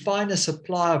 We find a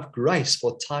supply of grace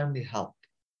for timely help.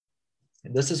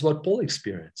 And this is what Paul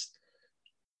experienced.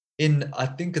 I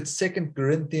think it's 2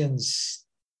 Corinthians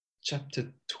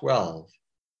chapter 12.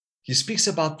 He speaks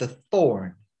about the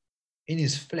thorn in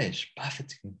his flesh,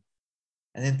 buffeting him.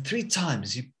 And then 3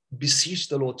 times he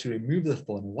beseeched the Lord to remove the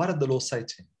thorn. What did the Lord say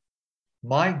to him?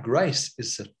 My grace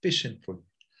is sufficient for you.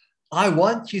 I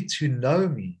want you to know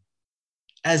me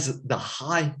as the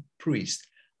high priest.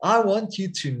 I want you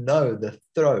to know the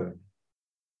throne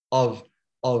of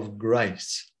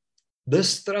grace.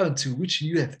 This throne to which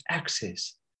you have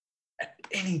access at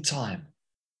any time,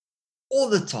 all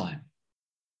the time.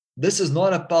 This is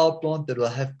not a power plant that will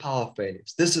have power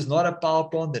failures. This is not a power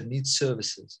plant that needs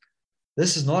services.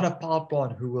 This is not a power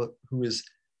plant who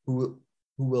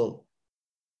will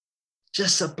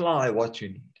just supply what you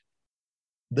need.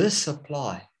 This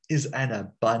supply is an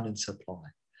abundant supply.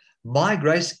 My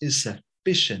grace is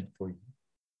sufficient for you.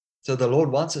 So the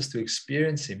Lord wants us to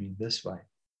experience him in this way,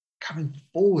 coming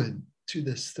forward to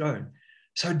this throne.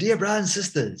 So dear brothers and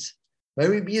sisters, may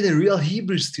we be the real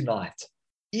Hebrews tonight,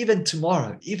 even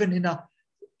tomorrow, even in our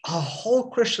whole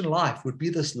Christian life would be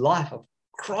this life of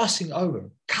crossing over,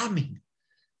 coming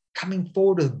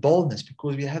forward with boldness,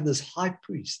 because we have this high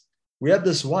priest. We have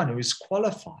this one who is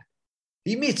qualified.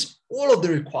 He meets all of the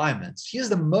requirements. He is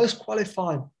the most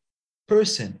qualified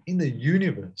person in the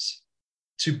universe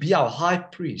to be our high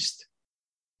priest,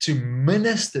 to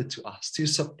minister to us, to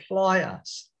supply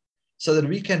us, so that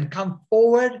we can come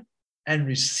forward and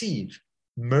receive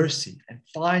mercy and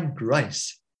find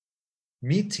grace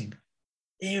meeting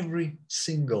every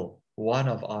single one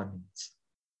of our needs.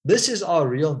 This is our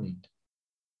real need.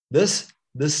 This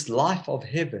life of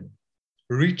heaven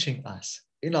reaching us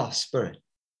in our spirit.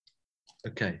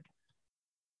 Okay.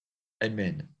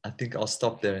 Amen. I think I'll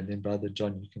stop there, and then Brother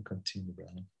John, you can continue,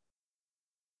 brother.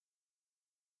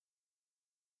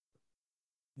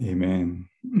 Amen.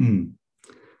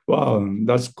 Wow,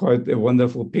 that's quite a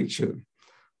wonderful picture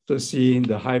to see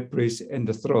the high priest and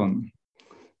the throne.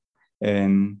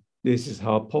 And this is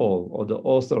how Paul, or the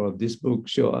author of this book,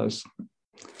 shows us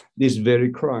this very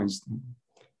Christ.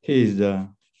 He is the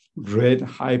great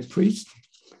high priest.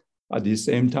 At the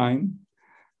same time,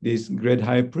 this great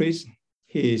high priest,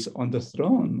 he is on the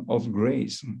throne of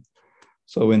grace.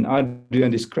 So when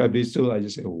Adrian described this too, I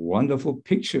just say, wonderful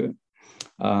picture.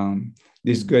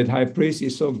 This great high priest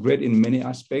is so great in many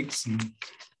aspects.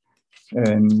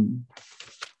 And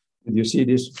you see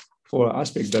this 4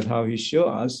 aspects that how he shows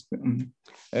us.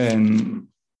 And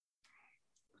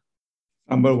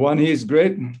number 1, he is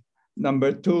great.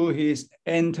 Number 2, he is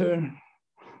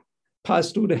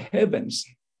passed through the heavens.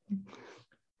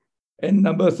 And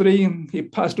number 3, he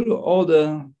passed through all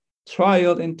the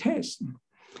trial and tests.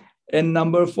 And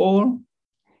number 4,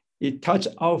 he touched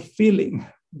our feeling.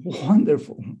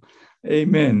 Wonderful.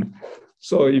 Amen.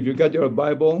 So if you got your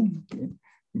Bible,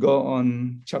 go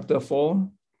on chapter 4,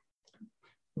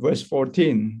 verse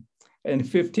 14 and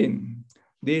 15.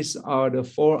 These are the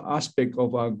 4 aspects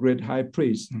of our great high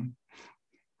priest,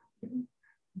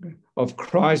 of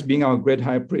Christ being our great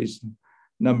high priest.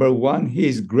 Number 1, he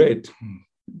is great.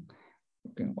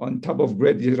 Okay. On top of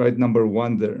great, you write number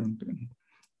 1 there.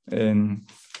 And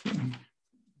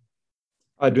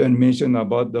Adrian mentioned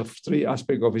about the 3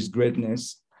 aspects of his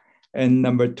greatness. And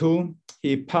number 2,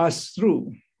 he passed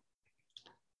through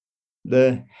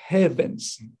the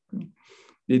heavens.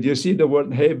 Did you see the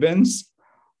word heavens?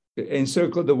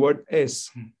 Encircle the word S,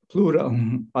 plural,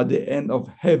 at the end of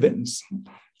heavens.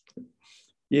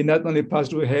 He not only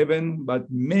passed through heaven,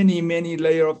 but many, many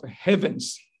layers of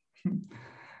heavens.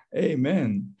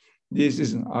 Amen. This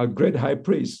is our great high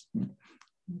priest.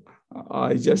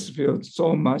 I just feel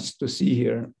so much to see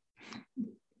here.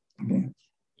 Okay.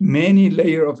 Many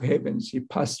layers of heavens he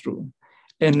passed through.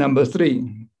 And number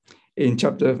 3, in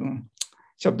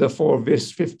chapter 4,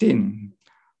 verse 15,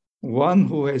 one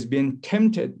who has been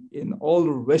tempted in all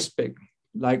respect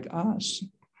like us.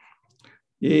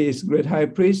 He is great high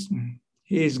priest.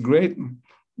 He is great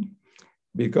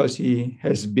because he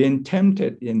has been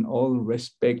tempted in all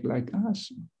respect like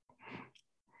us.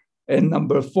 And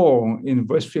number 4, in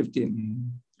verse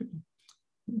 15,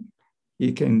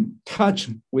 he can touch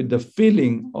with the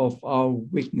feeling of our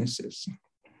weaknesses.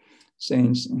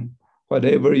 Saints,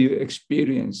 whatever you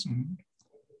experience,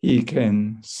 he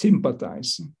can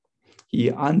sympathize.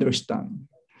 He understands.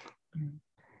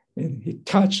 And he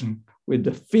touches with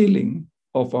the feeling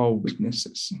of our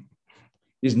weaknesses.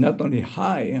 He's not only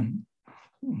high,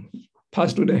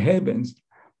 passed through the heavens,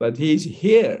 but he's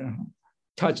here,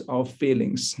 touch our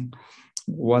feelings.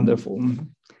 Wonderful.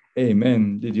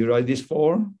 Amen. Did you write this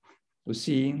for? To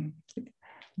see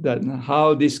that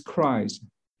how this Christ,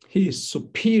 he is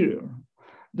superior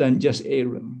than just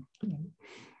Aaron.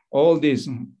 All this,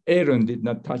 Aaron did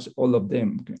not touch all of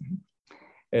them.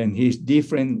 And he's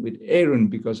different with Aaron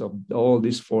because of all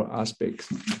these 4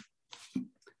 aspects.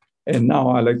 And now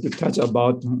I'd like to touch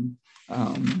about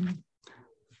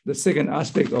the second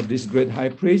aspect of this great high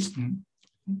priest.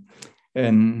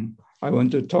 And I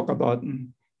want to talk about,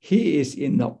 he is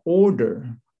in the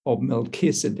order of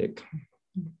Melchizedek.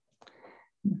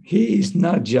 He is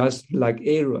not just like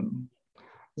Aaron.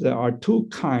 There are 2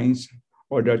 kinds,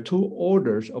 or there are 2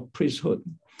 orders of priesthood.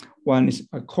 One is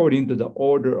according to the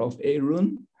order of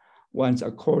Aaron, one's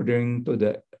according to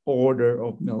the order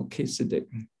of Melchizedek.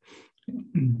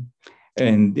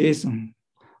 And this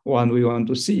one we want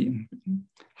to see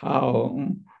how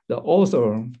the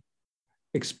author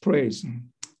expressed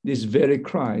this very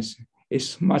Christ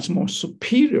is much more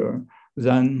superior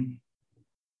than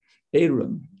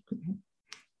Aaron.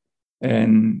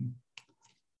 And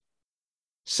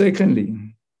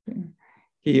secondly,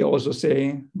 he also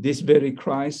say this very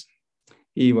Christ,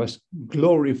 he was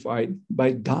glorified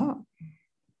by God.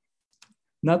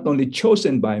 Not only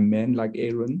chosen by men like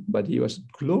Aaron, but he was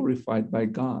glorified by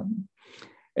God.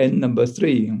 And number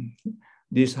 3,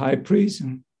 this high priest,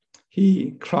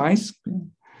 Christ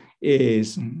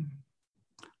is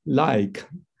like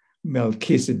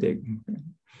Melchizedek.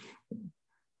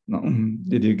 Now,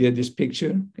 did you get this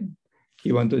picture?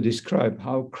 He wants to describe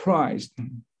how Christ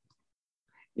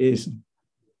is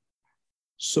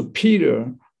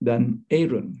superior than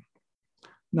Aaron.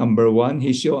 Number one,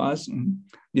 he showed us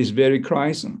this very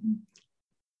Christ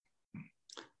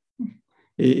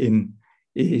in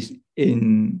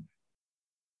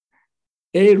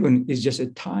Aaron is just a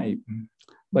type,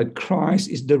 but Christ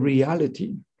is the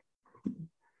reality.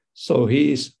 So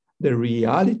he is the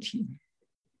reality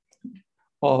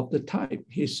of the type.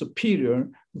 He's superior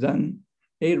than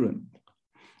Aaron.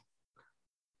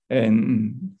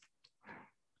 And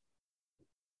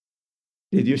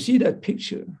did you see that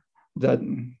picture? That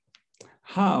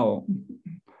how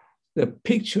the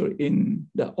picture in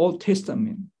the Old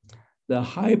Testament, the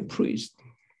high priest,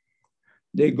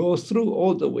 they go through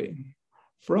all the way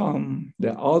from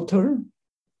the altar,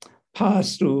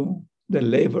 pass through the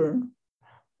laver,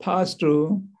 pass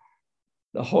through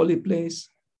the holy place,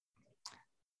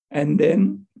 and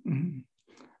then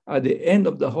at the end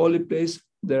of the holy place,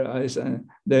 there is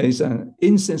an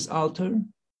incense altar,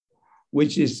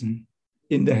 which is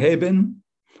in the heaven.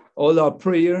 All our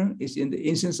prayer is in the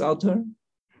incense altar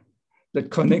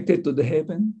that connected to the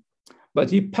heaven.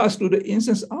 But he passed through the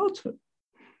incense altar,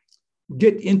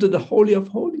 get into the Holy of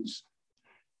Holies.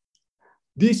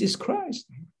 This is Christ.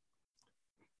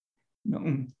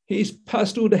 No, he's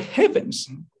passed through the heavens.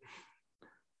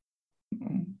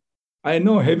 I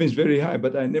know heaven is very high,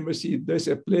 but I never see there's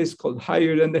a place called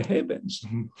higher than the heavens.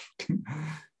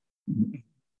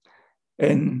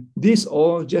 And this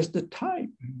all just the type.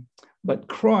 But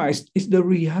Christ is the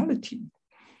reality.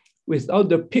 Without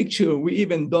the picture, we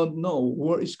even don't know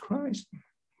where is Christ.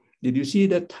 Did you see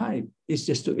that type? It's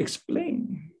just to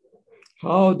explain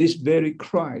how this very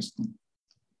Christ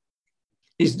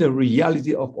is the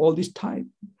reality of all this type.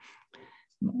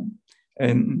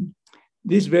 And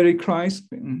this very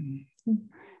Christ,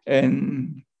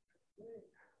 and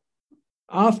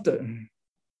after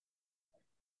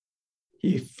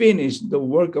he finished the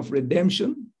work of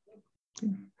redemption,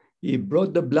 he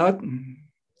brought the blood,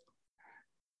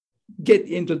 get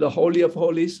into the Holy of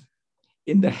Holies,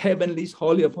 in the heavenly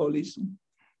Holy of Holies.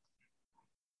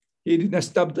 He did not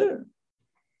stop there.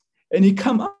 And he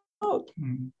come out.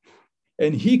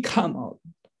 And he come out.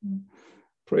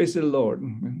 Praise the Lord.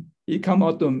 He come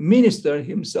out to minister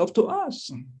himself to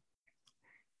us.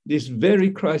 This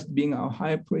very Christ being our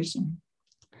high priest.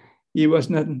 He was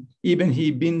not, even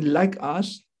he been like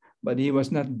us, but he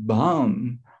was not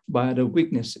bound by the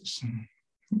weaknesses,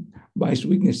 by his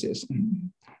weaknesses.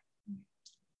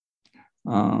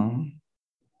 All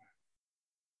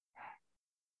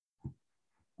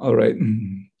right.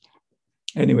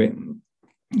 Anyway,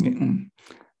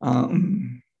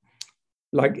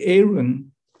 like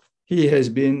Aaron, he has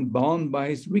been bound by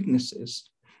his weaknesses.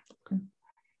 Okay.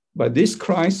 But this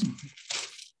Christ,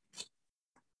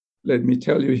 let me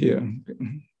tell you here,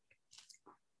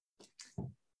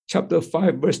 chapter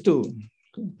 5, verse 2.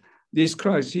 This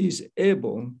Christ, he is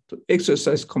able to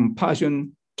exercise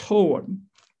compassion toward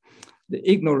the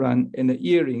ignorant and the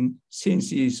erring, since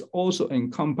he is also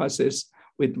encompasses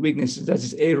with weaknesses. That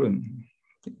is Aaron.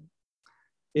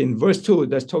 In verse 2,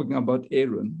 that's talking about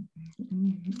Aaron.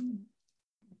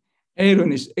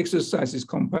 Aaron is exercises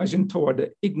compassion toward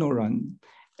the ignorant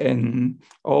and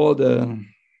all the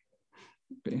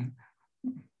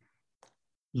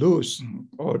loose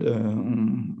or the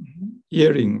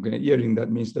erring. Erring, that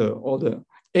means all the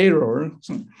error.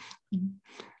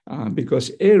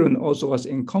 Because Aaron also was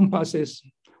encompasses,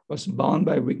 was bound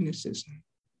by weaknesses.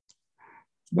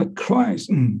 But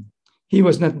Christ, he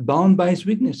was not bound by his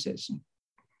weaknesses.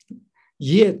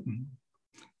 Yet,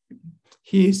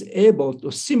 he is able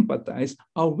to sympathize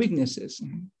our weaknesses.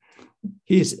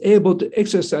 He is able to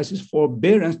exercise his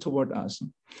forbearance toward us,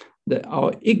 that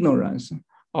our ignorance,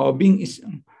 our being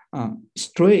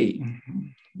astray,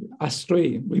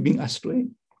 we being astray.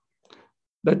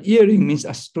 That erring means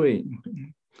astray.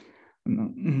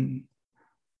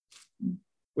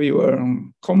 We were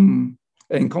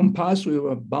encompassed, we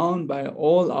were bound by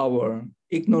all our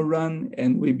ignorance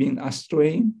and we've been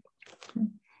astray.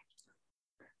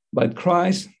 But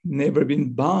Christ never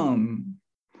been bound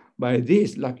by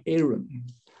this like Aaron.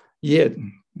 Yet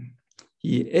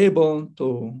he able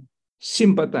to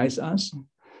sympathize us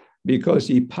because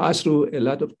he passed through a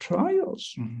lot of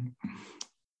trials.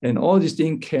 And all these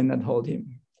things cannot hold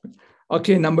him.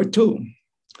 Okay, number 2.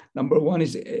 Number 1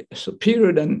 is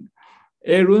superior than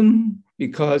Aaron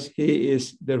because he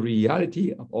is the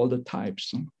reality of all the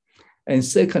types. And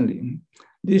secondly,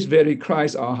 this very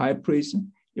Christ, our high priest,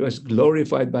 he was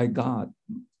glorified by God.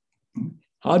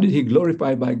 How did he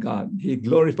glorify by God? He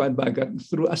glorified by God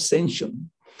through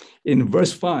ascension. In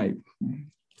verse 5,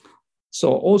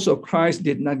 so also Christ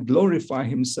did not glorify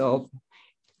himself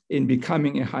in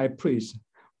becoming a high priest,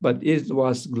 but it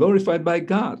was glorified by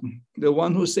God, the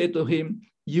one who said to him,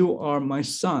 you are my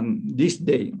son. This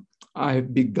day I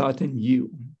have begotten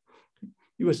you.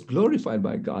 He was glorified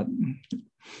by God.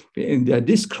 And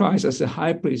this Christ as a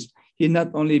high priest, he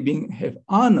not only have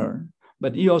honor,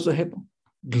 but he also have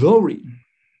glory.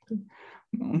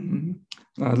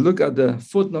 Look at the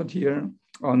footnote here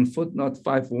on footnote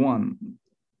 5.1.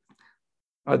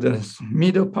 At the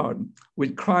middle part,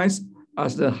 with Christ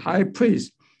as the high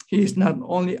priest, he is not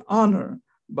only honor,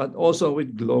 but also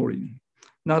with glory.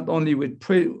 Not only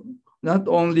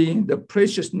the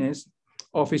preciousness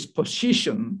of his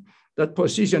position, that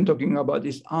position talking about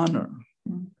his honor,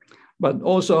 but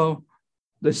also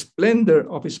the splendor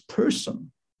of his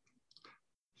person.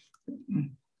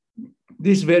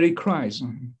 This very Christ,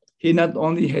 he not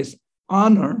only has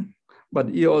honor, but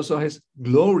he also has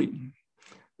glory.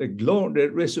 The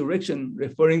resurrection,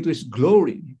 referring to his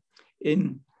glory.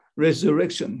 In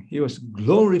resurrection, he was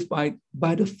glorified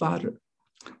by the Father.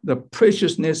 The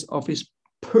preciousness of his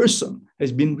person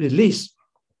has been released.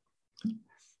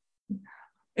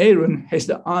 Aaron has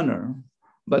the honor,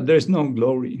 but there's no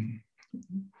glory.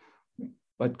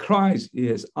 But Christ, he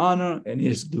has honor and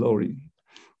his glory.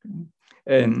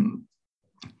 And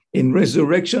in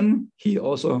resurrection, he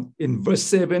also, in verse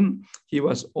 7, he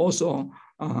was also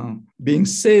being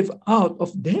saved out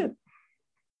of death.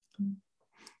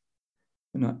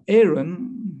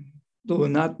 Aaron do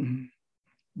not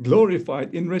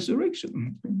glorified in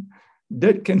resurrection.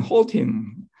 Death can hold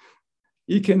him.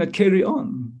 He cannot carry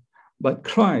on. But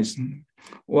Christ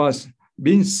was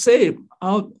being saved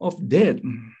out of death.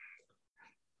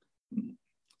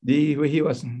 He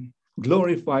was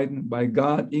glorified by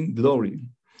God in glory.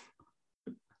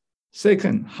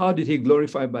 Second, how did he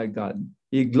glorify by God?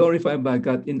 He glorified by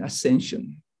God in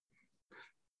ascension.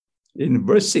 In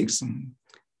verse 6,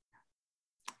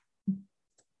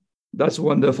 that's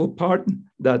wonderful part,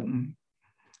 that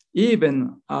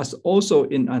even as also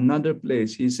in another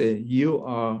place, he said, you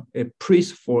are a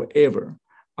priest forever,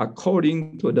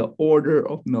 according to the order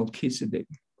of Melchizedek.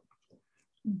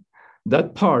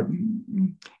 That part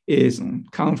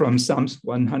comes from Psalms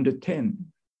 110,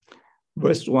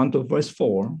 verse 1 to verse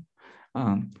 4,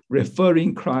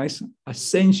 referring Christ's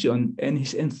ascension and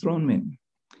his enthronement.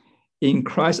 In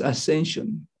Christ's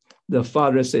ascension, the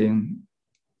Father saying,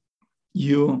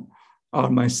 you are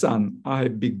my son, I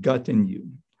have begotten you.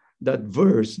 That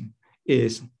verse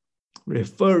is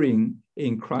referring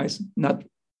in Christ, not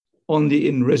only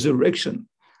in resurrection,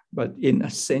 but in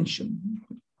ascension.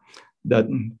 That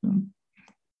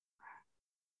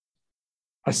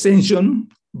ascension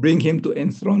bring him to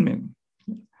enthronement.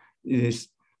 It is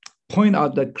point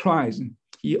out that Christ,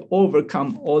 he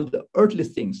overcome all the earthly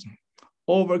things,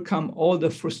 overcome all the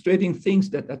frustrating things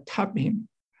that attack him.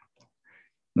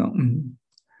 Now,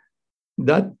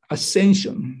 that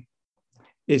ascension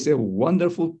is a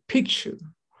wonderful picture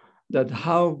that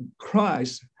how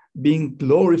Christ being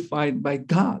glorified by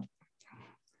God.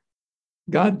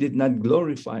 God did not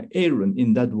glorify Aaron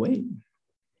in that way,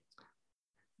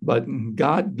 but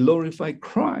God glorified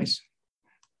Christ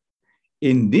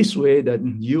in this way, that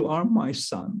you are my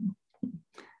son.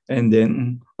 And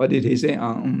then what did he say?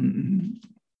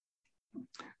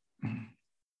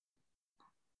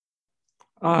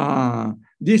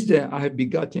 This day I have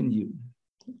begotten you.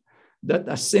 That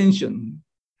ascension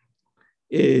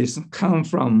is come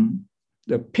from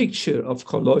the picture of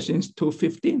Colossians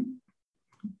 2:15.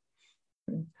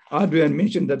 Adrian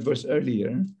mentioned that verse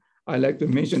earlier. I like to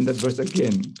mention that verse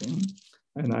again. Okay?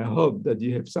 And I hope that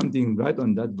you have something right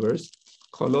on that verse.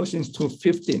 Colossians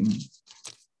 2:15.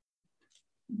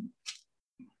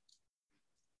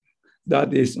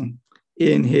 That is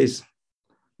in his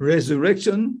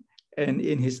resurrection and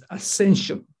in his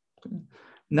ascension.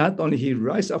 Not only he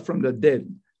rise up from the dead,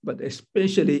 but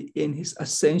especially in his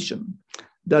ascension.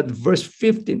 That verse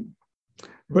 15.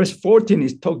 Verse 14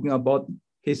 is talking about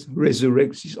his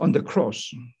resurrection on the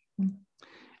cross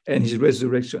and his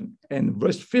resurrection. And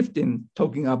verse 15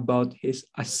 talking about his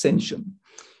ascension.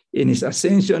 In his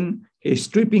ascension, he's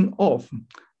stripping off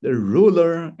the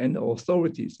ruler and the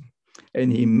authorities,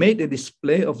 and he made a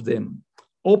display of them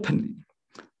openly,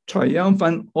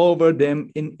 triumphant over them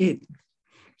in it.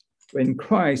 When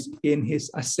Christ in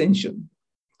his ascension,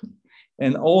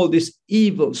 and all this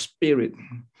evil spirit,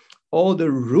 all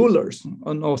the rulers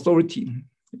on authority,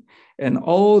 and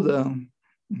all the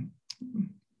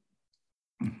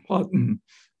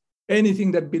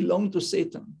anything that belonged to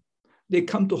Satan, they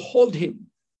come to hold him.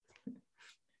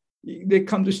 They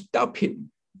come to stop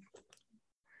him.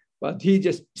 But he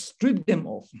just stripped them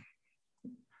off.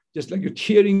 Just like you're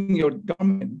tearing your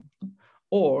garment.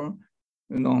 Or,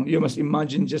 you must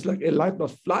imagine just like a light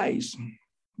of flies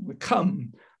will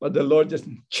come but the Lord just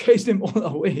chased them all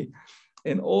away.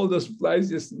 And all those flies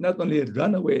just not only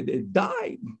run away, they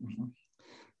died.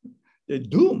 They're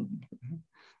doomed.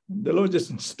 The Lord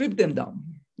just stripped them down.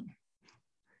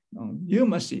 Now, you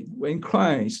must see, when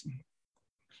Christ,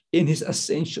 in his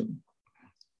ascension,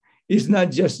 is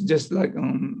not just like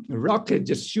a rocket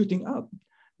just shooting up.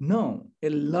 No, a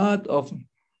lot of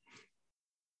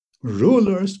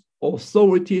rulers,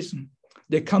 authorities,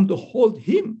 they come to hold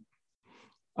him.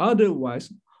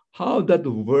 Otherwise, how that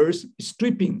verse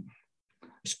stripping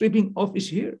off is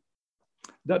here.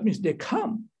 That means they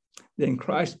come, then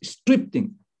Christ is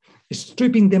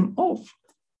stripping them off.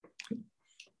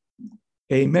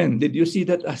 Amen. Did you see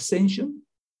that ascension?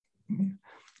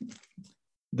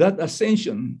 That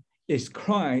ascension is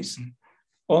Christ.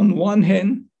 On one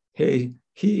hand,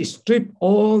 he stripped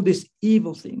all these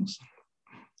evil things.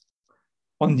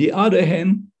 On the other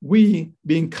hand, we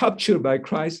being captured by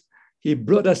Christ, he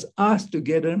brought us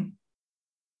together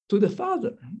to the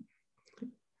Father.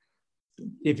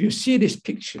 If you see this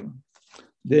picture,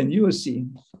 then you will see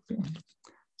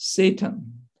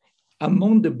Satan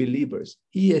among the believers.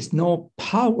 He has no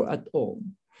power at all.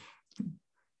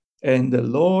 And the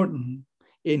Lord,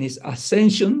 in his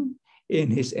ascension, in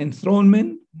his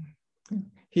enthronement,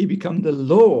 he became the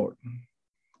Lord.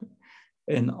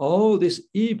 And all this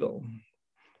evil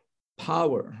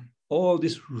power, all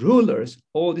these rulers,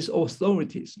 all these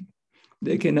authorities,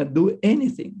 they cannot do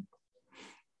anything.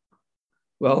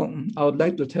 Well, I would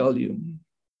like to tell you,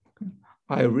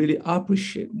 I really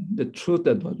appreciate the truth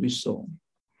that what we saw.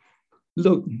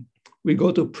 Look, we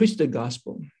go to preach the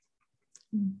gospel.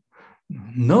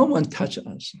 No one touches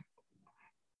us.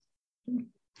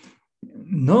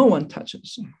 No one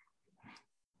touches.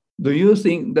 Do you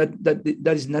think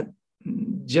that is not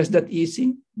just that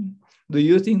easy? Do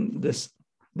you think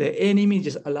the enemy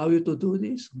just allow you to do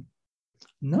this?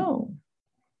 No.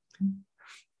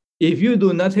 If you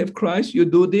do not have Christ, you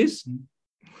do this.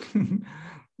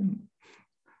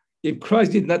 If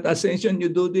Christ did not ascension, you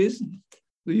do this.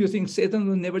 Do you think Satan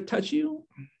will never touch you?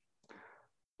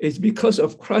 It's because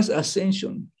of Christ's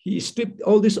ascension. He stripped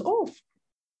all this off.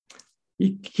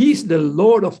 He's the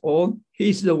Lord of all.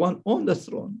 He's the one on the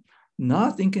throne.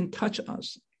 Nothing can touch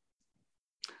us.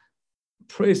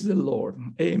 Praise the Lord.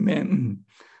 Amen.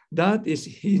 That is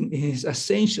his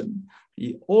ascension.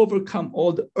 He overcome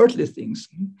all the earthly things.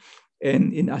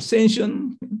 And in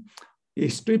ascension, he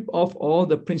stripped off all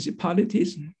the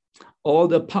principalities, all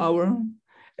the power,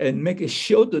 and make a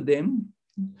show to them,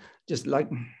 just like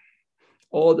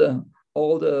all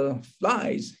the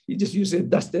flies. He just used a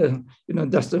duster,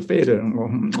 duster feather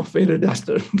or feather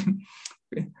duster.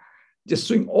 Just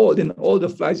swing then all the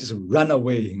flies just run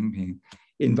away.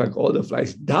 In fact, all the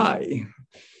flies die.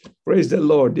 Praise the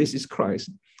Lord. This is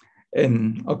Christ.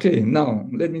 And okay, now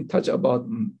let me touch about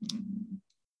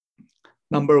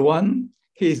number one.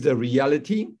 He is the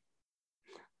reality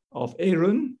of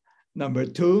Aaron. Number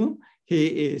two, he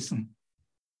is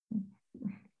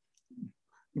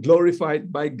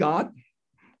glorified by God.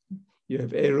 You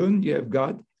have Aaron, you have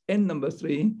God. And number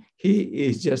three, he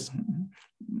is just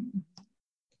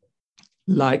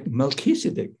like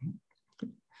Melchizedek.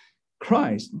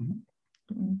 Christ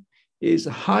is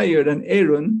higher than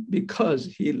Aaron because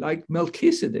he like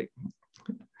Melchizedek.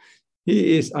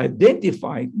 He is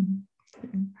identified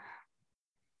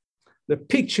the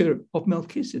picture of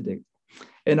Melchizedek.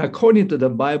 And according to the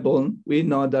Bible, we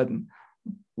know that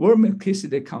where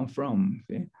Melchizedek come from,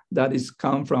 okay? That is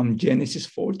come from Genesis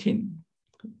 14.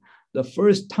 The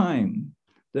first time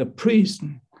the priest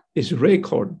is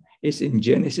recorded is in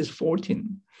Genesis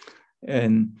 14.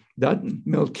 And that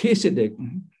Melchizedek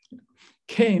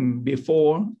came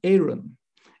before Aaron.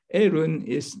 Aaron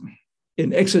is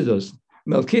in Exodus.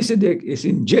 Melchizedek is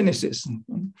in Genesis.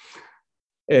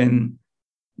 And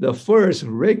the first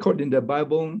record in the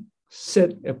Bible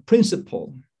set a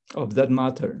principle of that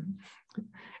matter.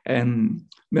 And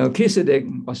Melchizedek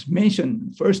was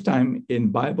mentioned first time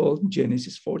in Bible,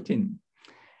 Genesis 14.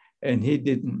 And he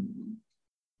did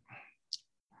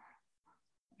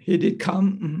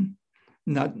come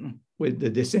not with the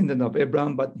descendant of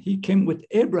Abraham, but he came with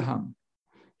Abraham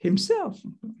himself.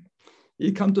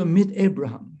 He come to meet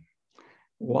Abraham.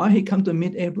 Why he come to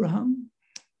meet Abraham?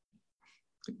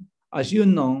 As you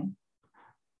know,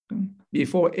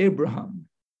 before Abraham,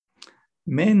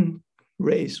 man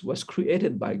race was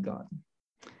created by God.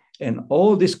 And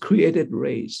all this created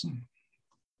race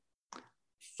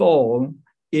fall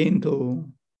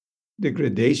into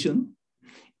degradation.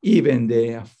 Even they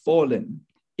have fallen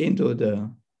into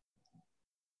the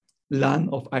land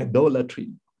of idolatry,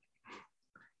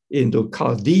 into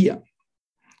Chaldea.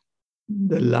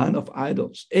 the land of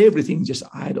idols. Everything just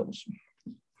idols.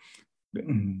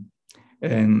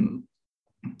 And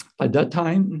at that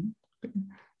time,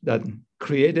 that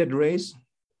created race,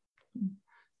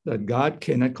 that God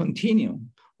cannot continue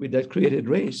with that created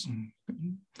race.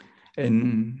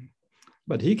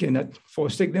 But he cannot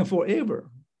forsake them forever.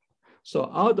 So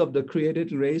out of the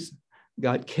created race,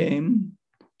 God came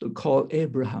to call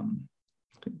Abraham.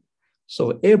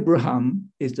 So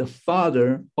Abraham is the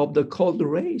father of the called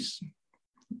race.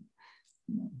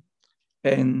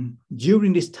 And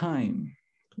during this time,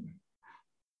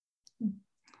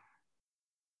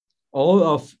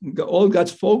 all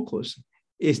God's focus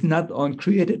is not on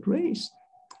created race,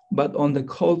 but on the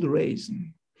called race.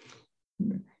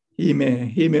 He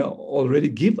may already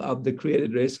give up the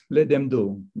created race. Let them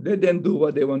do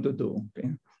what they want to do.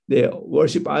 Okay? They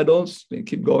worship idols. They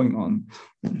keep going on.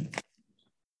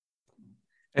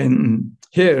 And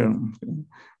here,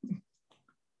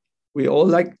 we all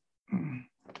like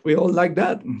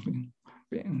that.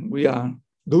 We are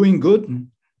doing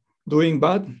good, doing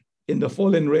bad in the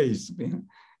fallen race.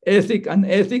 Ethic and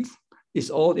ethics is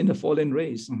all in the fallen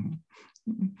race.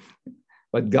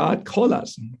 But God called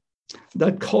us.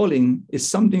 That calling is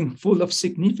something full of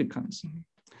significance.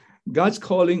 God's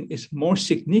calling is more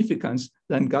significant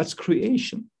than God's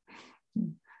creation.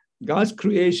 God's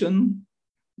creation,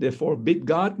 they forbid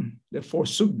God, they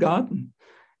forsook God,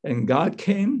 and God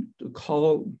came to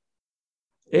call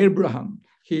Abraham.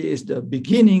 He is the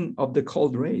beginning of the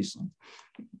called race.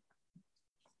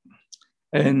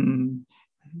 And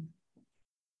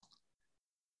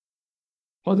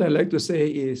what I like to say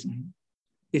is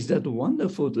that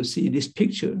wonderful to see this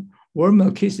picture where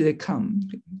Melchizedek comes,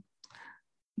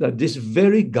 that this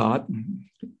very God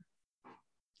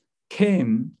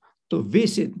came to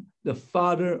visit the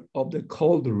father of the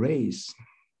called race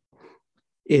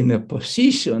in a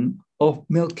position of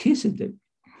Melchizedek.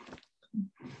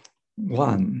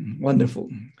 Wonderful.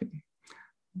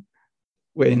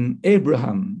 When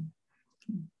Abraham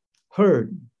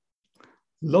heard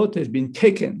Lot has been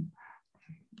taken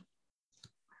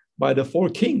by the 4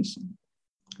 kings,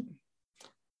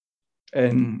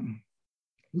 and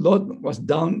Lot was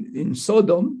down in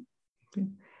Sodom,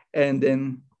 and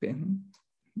then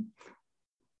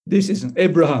this is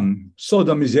Abraham.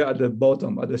 Sodom is here at the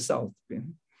bottom, at the south.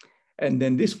 And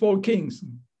then these 4 kings,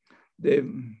 they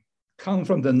come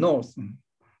from the north,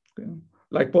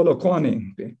 like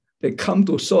Polokwane. They come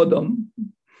to Sodom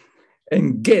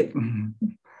and get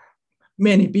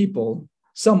many people.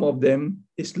 Some of them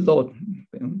is Lot.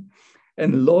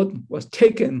 And Lot was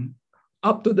taken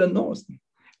up to the north.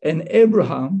 And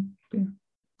Abraham,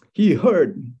 he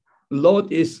heard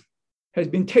Lot has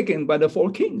been taken by the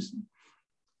 4 kings.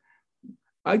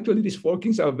 Actually, these 4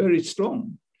 kings are very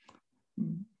strong.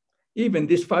 Even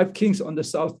these 5 kings on the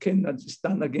south cannot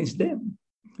stand against them.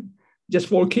 Just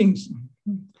 4 kings.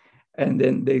 And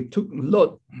then they took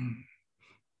Lot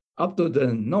up to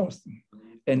the north.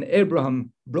 And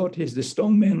Abraham brought the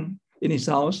strong men in his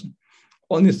house,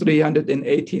 only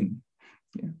 318.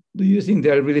 Do you think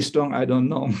they're really strong? I don't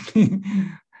know.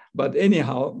 But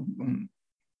anyhow,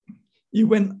 he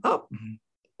went up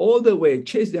all the way,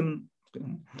 chased them,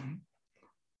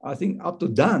 I think up to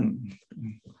Dan.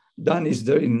 Dan is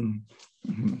there in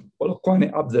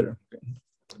Polokwane up there.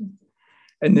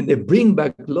 And then they bring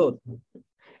back Lot.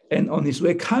 And on his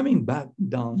way coming back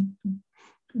down,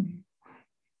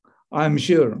 I'm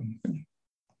sure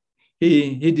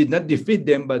he did not defeat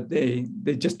them, but they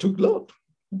just took Lot.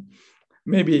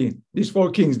 Maybe these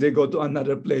 4 kings, they go to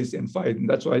another place and fight. And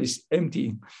that's why it's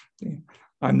empty.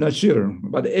 I'm not sure.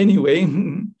 But anyway,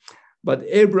 but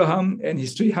Abraham and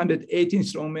his 318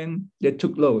 strong men, they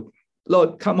took Lot.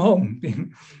 Lot, come home.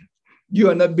 You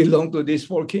are not belong to these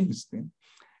 4 kings.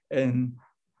 And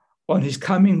on his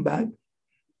coming back,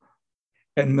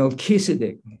 and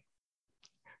Melchizedek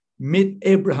meet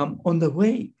Abraham on the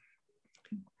way.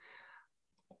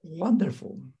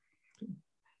 Wonderful.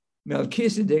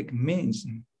 Melchizedek means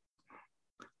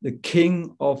the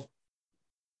king of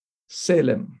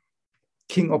Salem,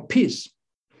 king of peace,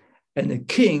 and the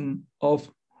king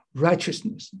of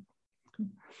righteousness.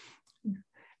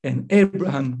 And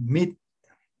Abraham meet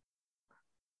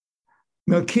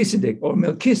Melchizedek, or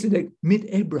Melchizedek meet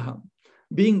Abraham,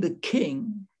 being the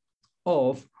king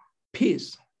of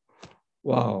peace.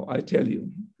 Wow, I tell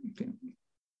you,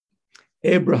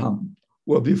 Abraham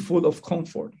will be full of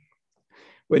comfort.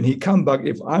 When he come back,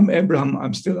 if I'm Abraham,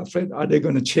 I'm still afraid, are they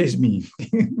going to chase me?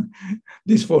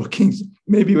 These 4 kings,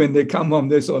 maybe when they come home,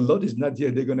 they saw Lot is not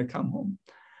here, they're going to come home.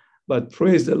 But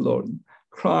praise the Lord,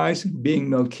 Christ being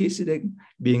Melchizedek,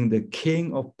 being the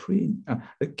king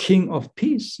of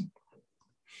peace.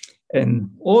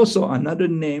 And also another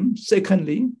name,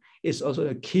 secondly, is also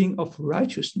the King of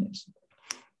Righteousness.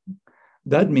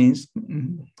 That means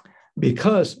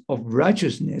because of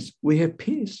righteousness, we have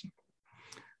peace.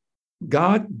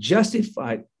 God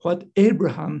justified what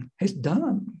Abraham has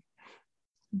done.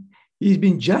 He's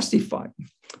been justified.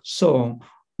 So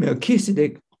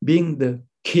Melchizedek being the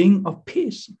King of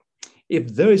peace.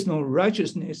 If there is no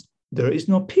righteousness, there is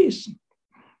no peace.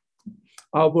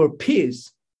 Our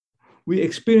peace, we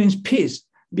experience peace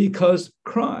because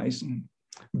Christ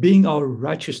being our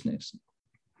righteousness.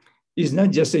 It's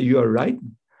not just that you are right,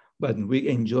 but we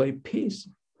enjoy peace.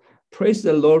 Praise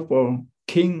the Lord for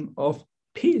King of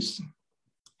peace.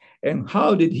 And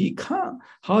how did he come?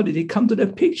 How did he come to the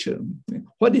picture?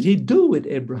 What did he do with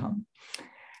Abraham?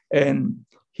 And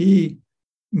he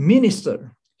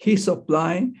ministered. He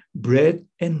supplied bread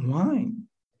and wine.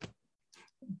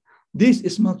 This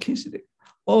is Melchizedek.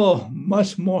 Oh,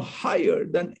 much more higher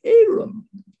than Aaron.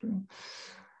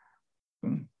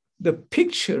 The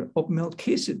picture of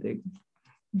Melchizedek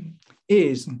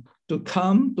is to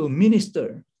come to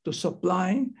minister, to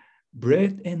supply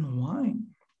bread and wine.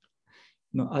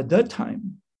 Now, at that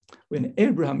time, when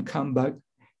Abraham came back,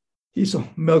 he saw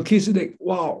Melchizedek,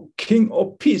 wow, King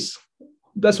of peace.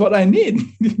 That's what I need.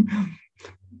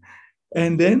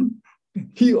 And then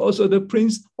he also the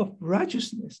Prince of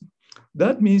righteousness.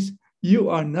 That means you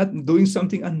are not doing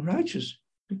something unrighteous.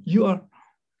 You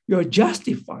are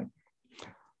justified.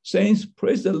 Saints,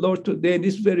 praise the Lord today.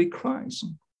 This very Christ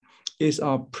is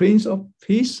our Prince of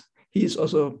peace. He is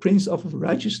also a Prince of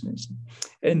righteousness.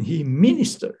 And he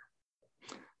ministered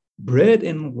bread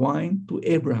and wine to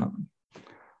Abraham.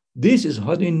 This is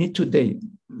what we need today.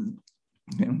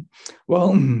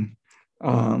 Well,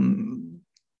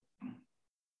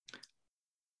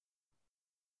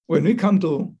 when we come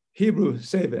to Hebrews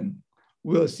 7,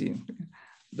 we'll see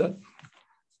that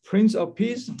Prince of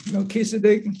Peace,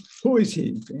 Melchizedek, who is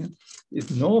he? Is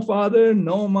no father,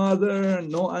 no mother,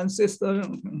 no ancestor,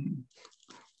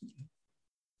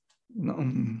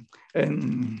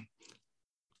 and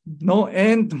no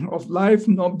end of life,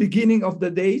 no beginning of the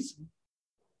days.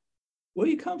 Where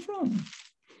do you come from?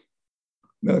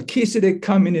 Melchizedek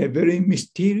come in a very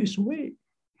mysterious way.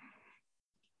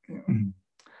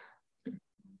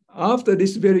 After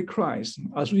this very Christ,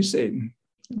 as we said,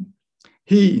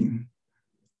 he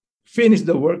finished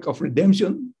the work of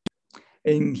redemption,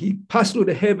 and he passed through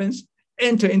the heavens,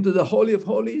 entered into the Holy of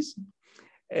Holies,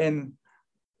 and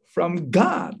from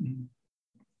God,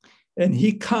 and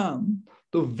he come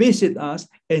to visit us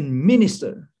and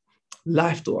minister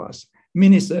life to us,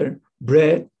 minister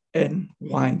bread and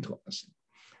wine to us.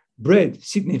 Bread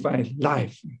signifies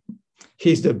life.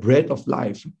 He's the bread of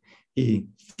life. He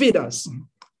feed us,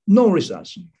 nourish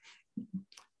us,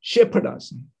 shepherd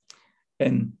us,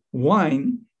 and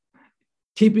wine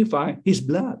typify his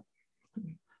blood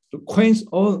to quench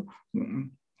all,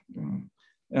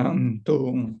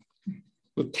 to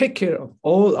take care of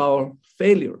all our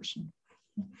failures.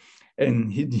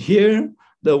 And here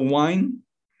the wine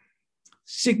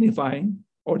signify,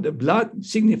 or the blood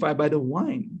signified by the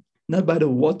wine, not by the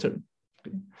water,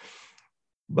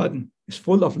 but it's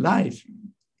full of life.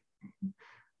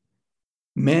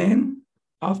 Man,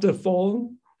 after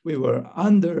fall, we were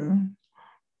under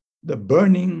the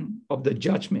burning of the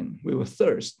judgment. We were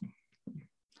thirsty.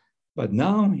 But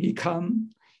now he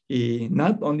come, he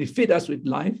not only feed us with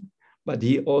life, but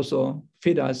he also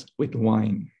feed us with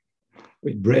wine,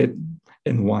 with bread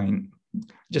and wine,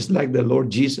 just like the Lord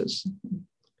Jesus.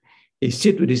 He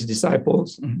sit with his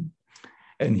disciples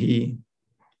and he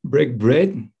break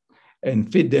bread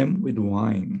and feed them with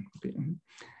wine.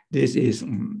 This is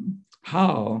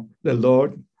how the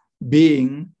Lord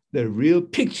being the real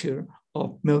picture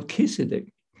of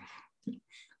Melchizedek.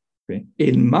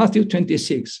 In Matthew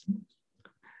 26,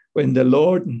 when the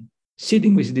Lord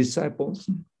sitting with his disciples,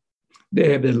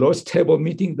 they have the Lord's table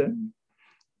meeting there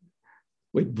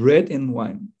with bread and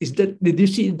wine. Did you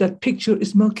see that picture?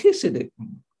 Is Melchizedek.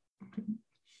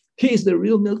 He is the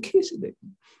real Melchizedek.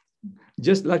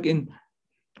 Just like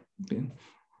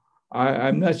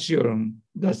I'm not sure,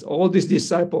 that's all these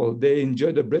disciples, they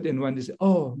enjoy the bread and wine. They say,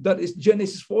 oh, that is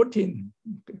Genesis 14.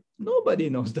 Nobody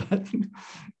knows that.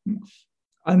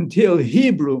 Until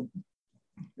Hebrew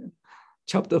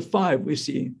chapter 5, we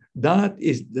see that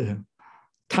is the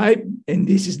type and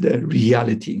this is the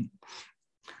reality.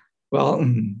 Well,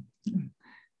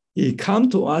 he come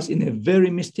to us in a very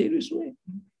mysterious way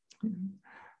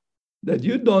that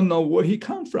you don't know where he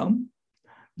come from.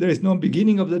 There is no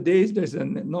beginning of the days. There's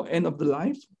no end of the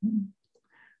life.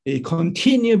 He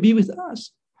continue to be with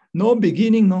us. No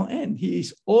beginning, no end. He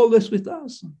is always with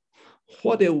us.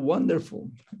 What a wonderful.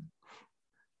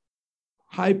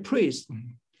 high priest.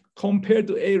 Compared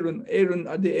to Aaron, Aaron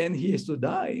at the end, he has to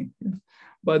die.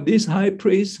 But this high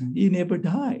priest, he never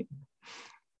died.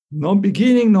 No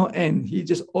beginning, no end. He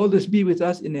just always be with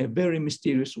us in a very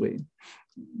mysterious way.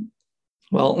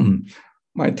 Well,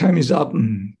 my time is up.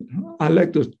 I'd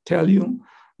like to tell you,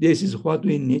 this is what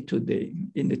we need today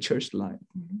in the church life.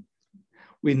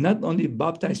 We not only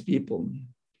baptize people,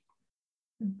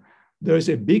 there's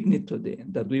a big need today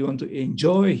that we want to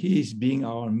enjoy his being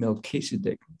our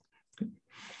Melchizedek.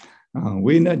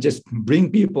 We not just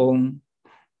bring people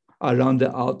around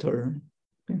the altar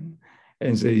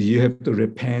and say, you have to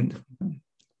repent.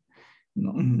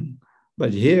 No.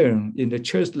 But here in the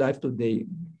church life today,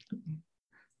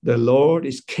 the Lord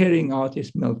is carrying out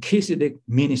his Melchizedek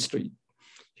ministry,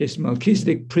 his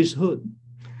Melchizedek priesthood.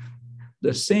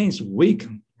 The saints weak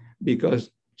because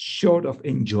short of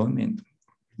enjoyment.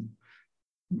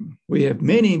 We have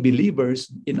many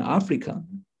believers in Africa,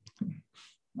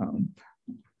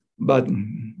 but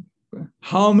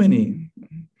how many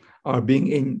are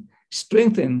being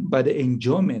strengthened by the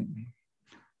enjoyment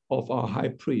of our high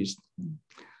priest?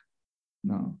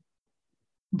 Now,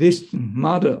 this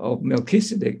mother of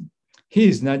Melchizedek, he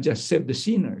is not just save the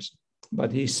sinners,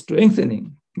 but he's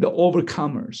strengthening the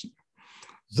overcomers,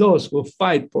 those who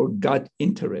fight for God's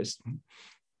interest.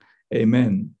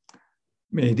 Amen.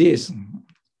 May this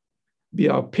be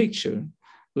our picture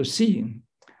to see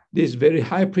this very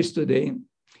high priest today.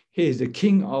 He is the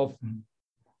king of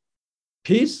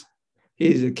peace. He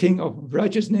is the king of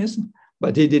righteousness,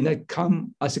 but he did not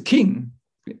come as a king.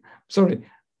 Sorry,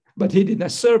 but he did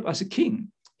not serve as a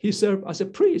king. He served as a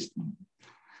priest.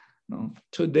 No.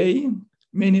 Today,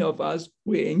 many of us,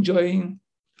 we enjoy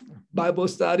Bible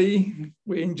study,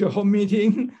 we enjoy home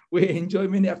meeting, we enjoy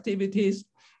many activities.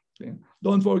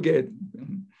 Don't forget,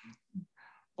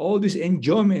 all this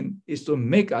enjoyment is to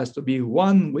make us to be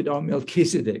one with our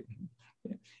Melchizedek.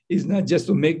 It's not just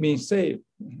to make me saved.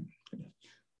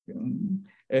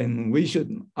 And we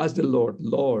should ask the Lord,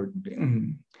 Lord,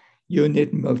 you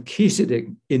need Melchizedek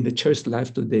in the church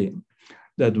life today,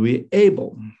 that we're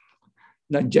able,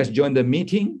 not just join the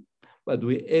meeting, but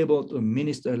we're able to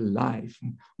minister life.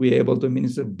 We're able to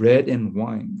minister bread and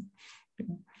wine.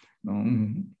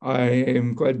 I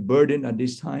am quite burdened at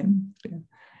this time,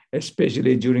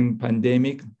 especially during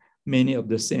pandemic. Many of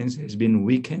the saints has been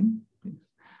weakened.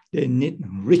 They need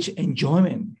rich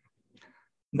enjoyment.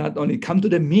 Not only come to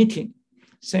the meeting,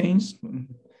 saints,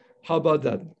 how about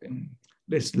that?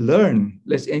 Let's learn,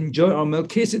 let's enjoy our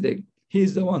Melchizedek.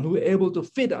 He's the one who is able to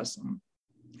feed us.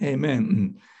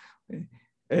 Amen.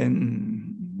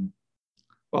 And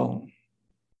well,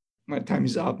 my time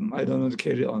is up. I don't know to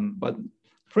carry on, but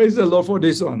praise the Lord for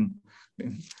this one.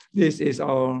 This is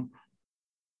our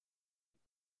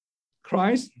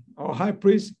Christ, our high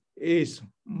priest is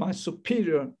much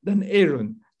superior than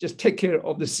Aaron. Just take care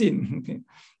of the sin.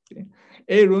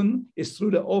 Aaron is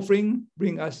through the offering,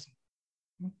 bring us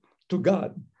to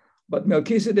God. But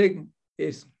Melchizedek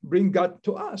is bring God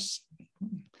to us.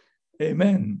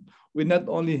 Amen. We not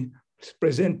only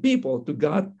present people to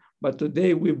God, but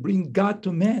today we bring God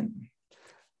to man.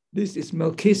 This is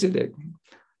Melchizedek.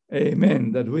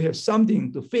 Amen. That we have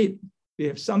something to feed. We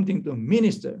have something to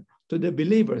minister to the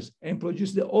believers and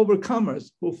produce the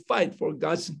overcomers who fight for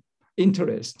God's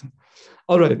interest.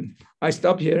 All right, I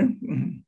stop here.